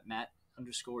Matt at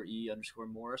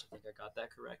Matt_E_Morris. I think I got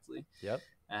that correctly. Yep.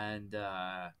 And,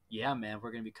 yeah, man,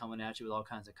 we're going to be coming at you with all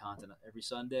kinds of content every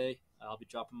Sunday. I'll be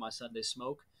dropping my Sunday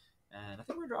smoke. And I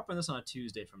think we're dropping this on a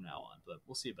Tuesday from now on, but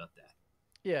we'll see about that.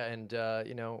 Yeah, and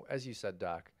as you said,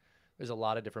 Doc, there's a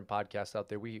lot of different podcasts out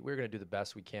there. We're going to do the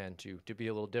best we can to be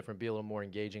a little different, be a little more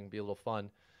engaging, be a little fun,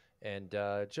 and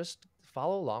just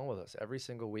follow along with us every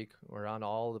single week. We're on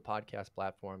all the podcast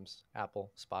platforms: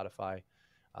 Apple, Spotify,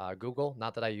 Google.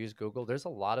 Not that I use Google. There's a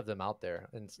lot of them out there,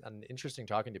 and interesting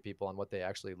talking to people on what they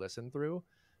actually listen through.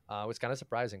 Was kind of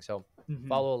surprising. So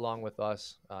follow along with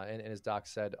us. And as Doc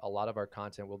said, a lot of our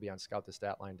content will be on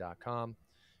scoutthestatline.com.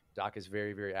 Doc is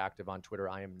very, very active on Twitter.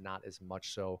 I am not as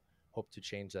much so. Hope to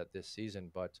change that this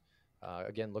season. But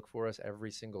again, look for us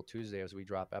every single Tuesday as we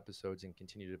drop episodes and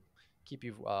continue to keep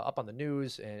you up on the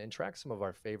news and track some of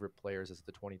our favorite players as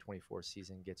the 2024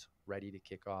 season gets ready to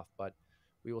kick off. But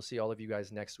we will see all of you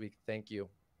guys next week. Thank you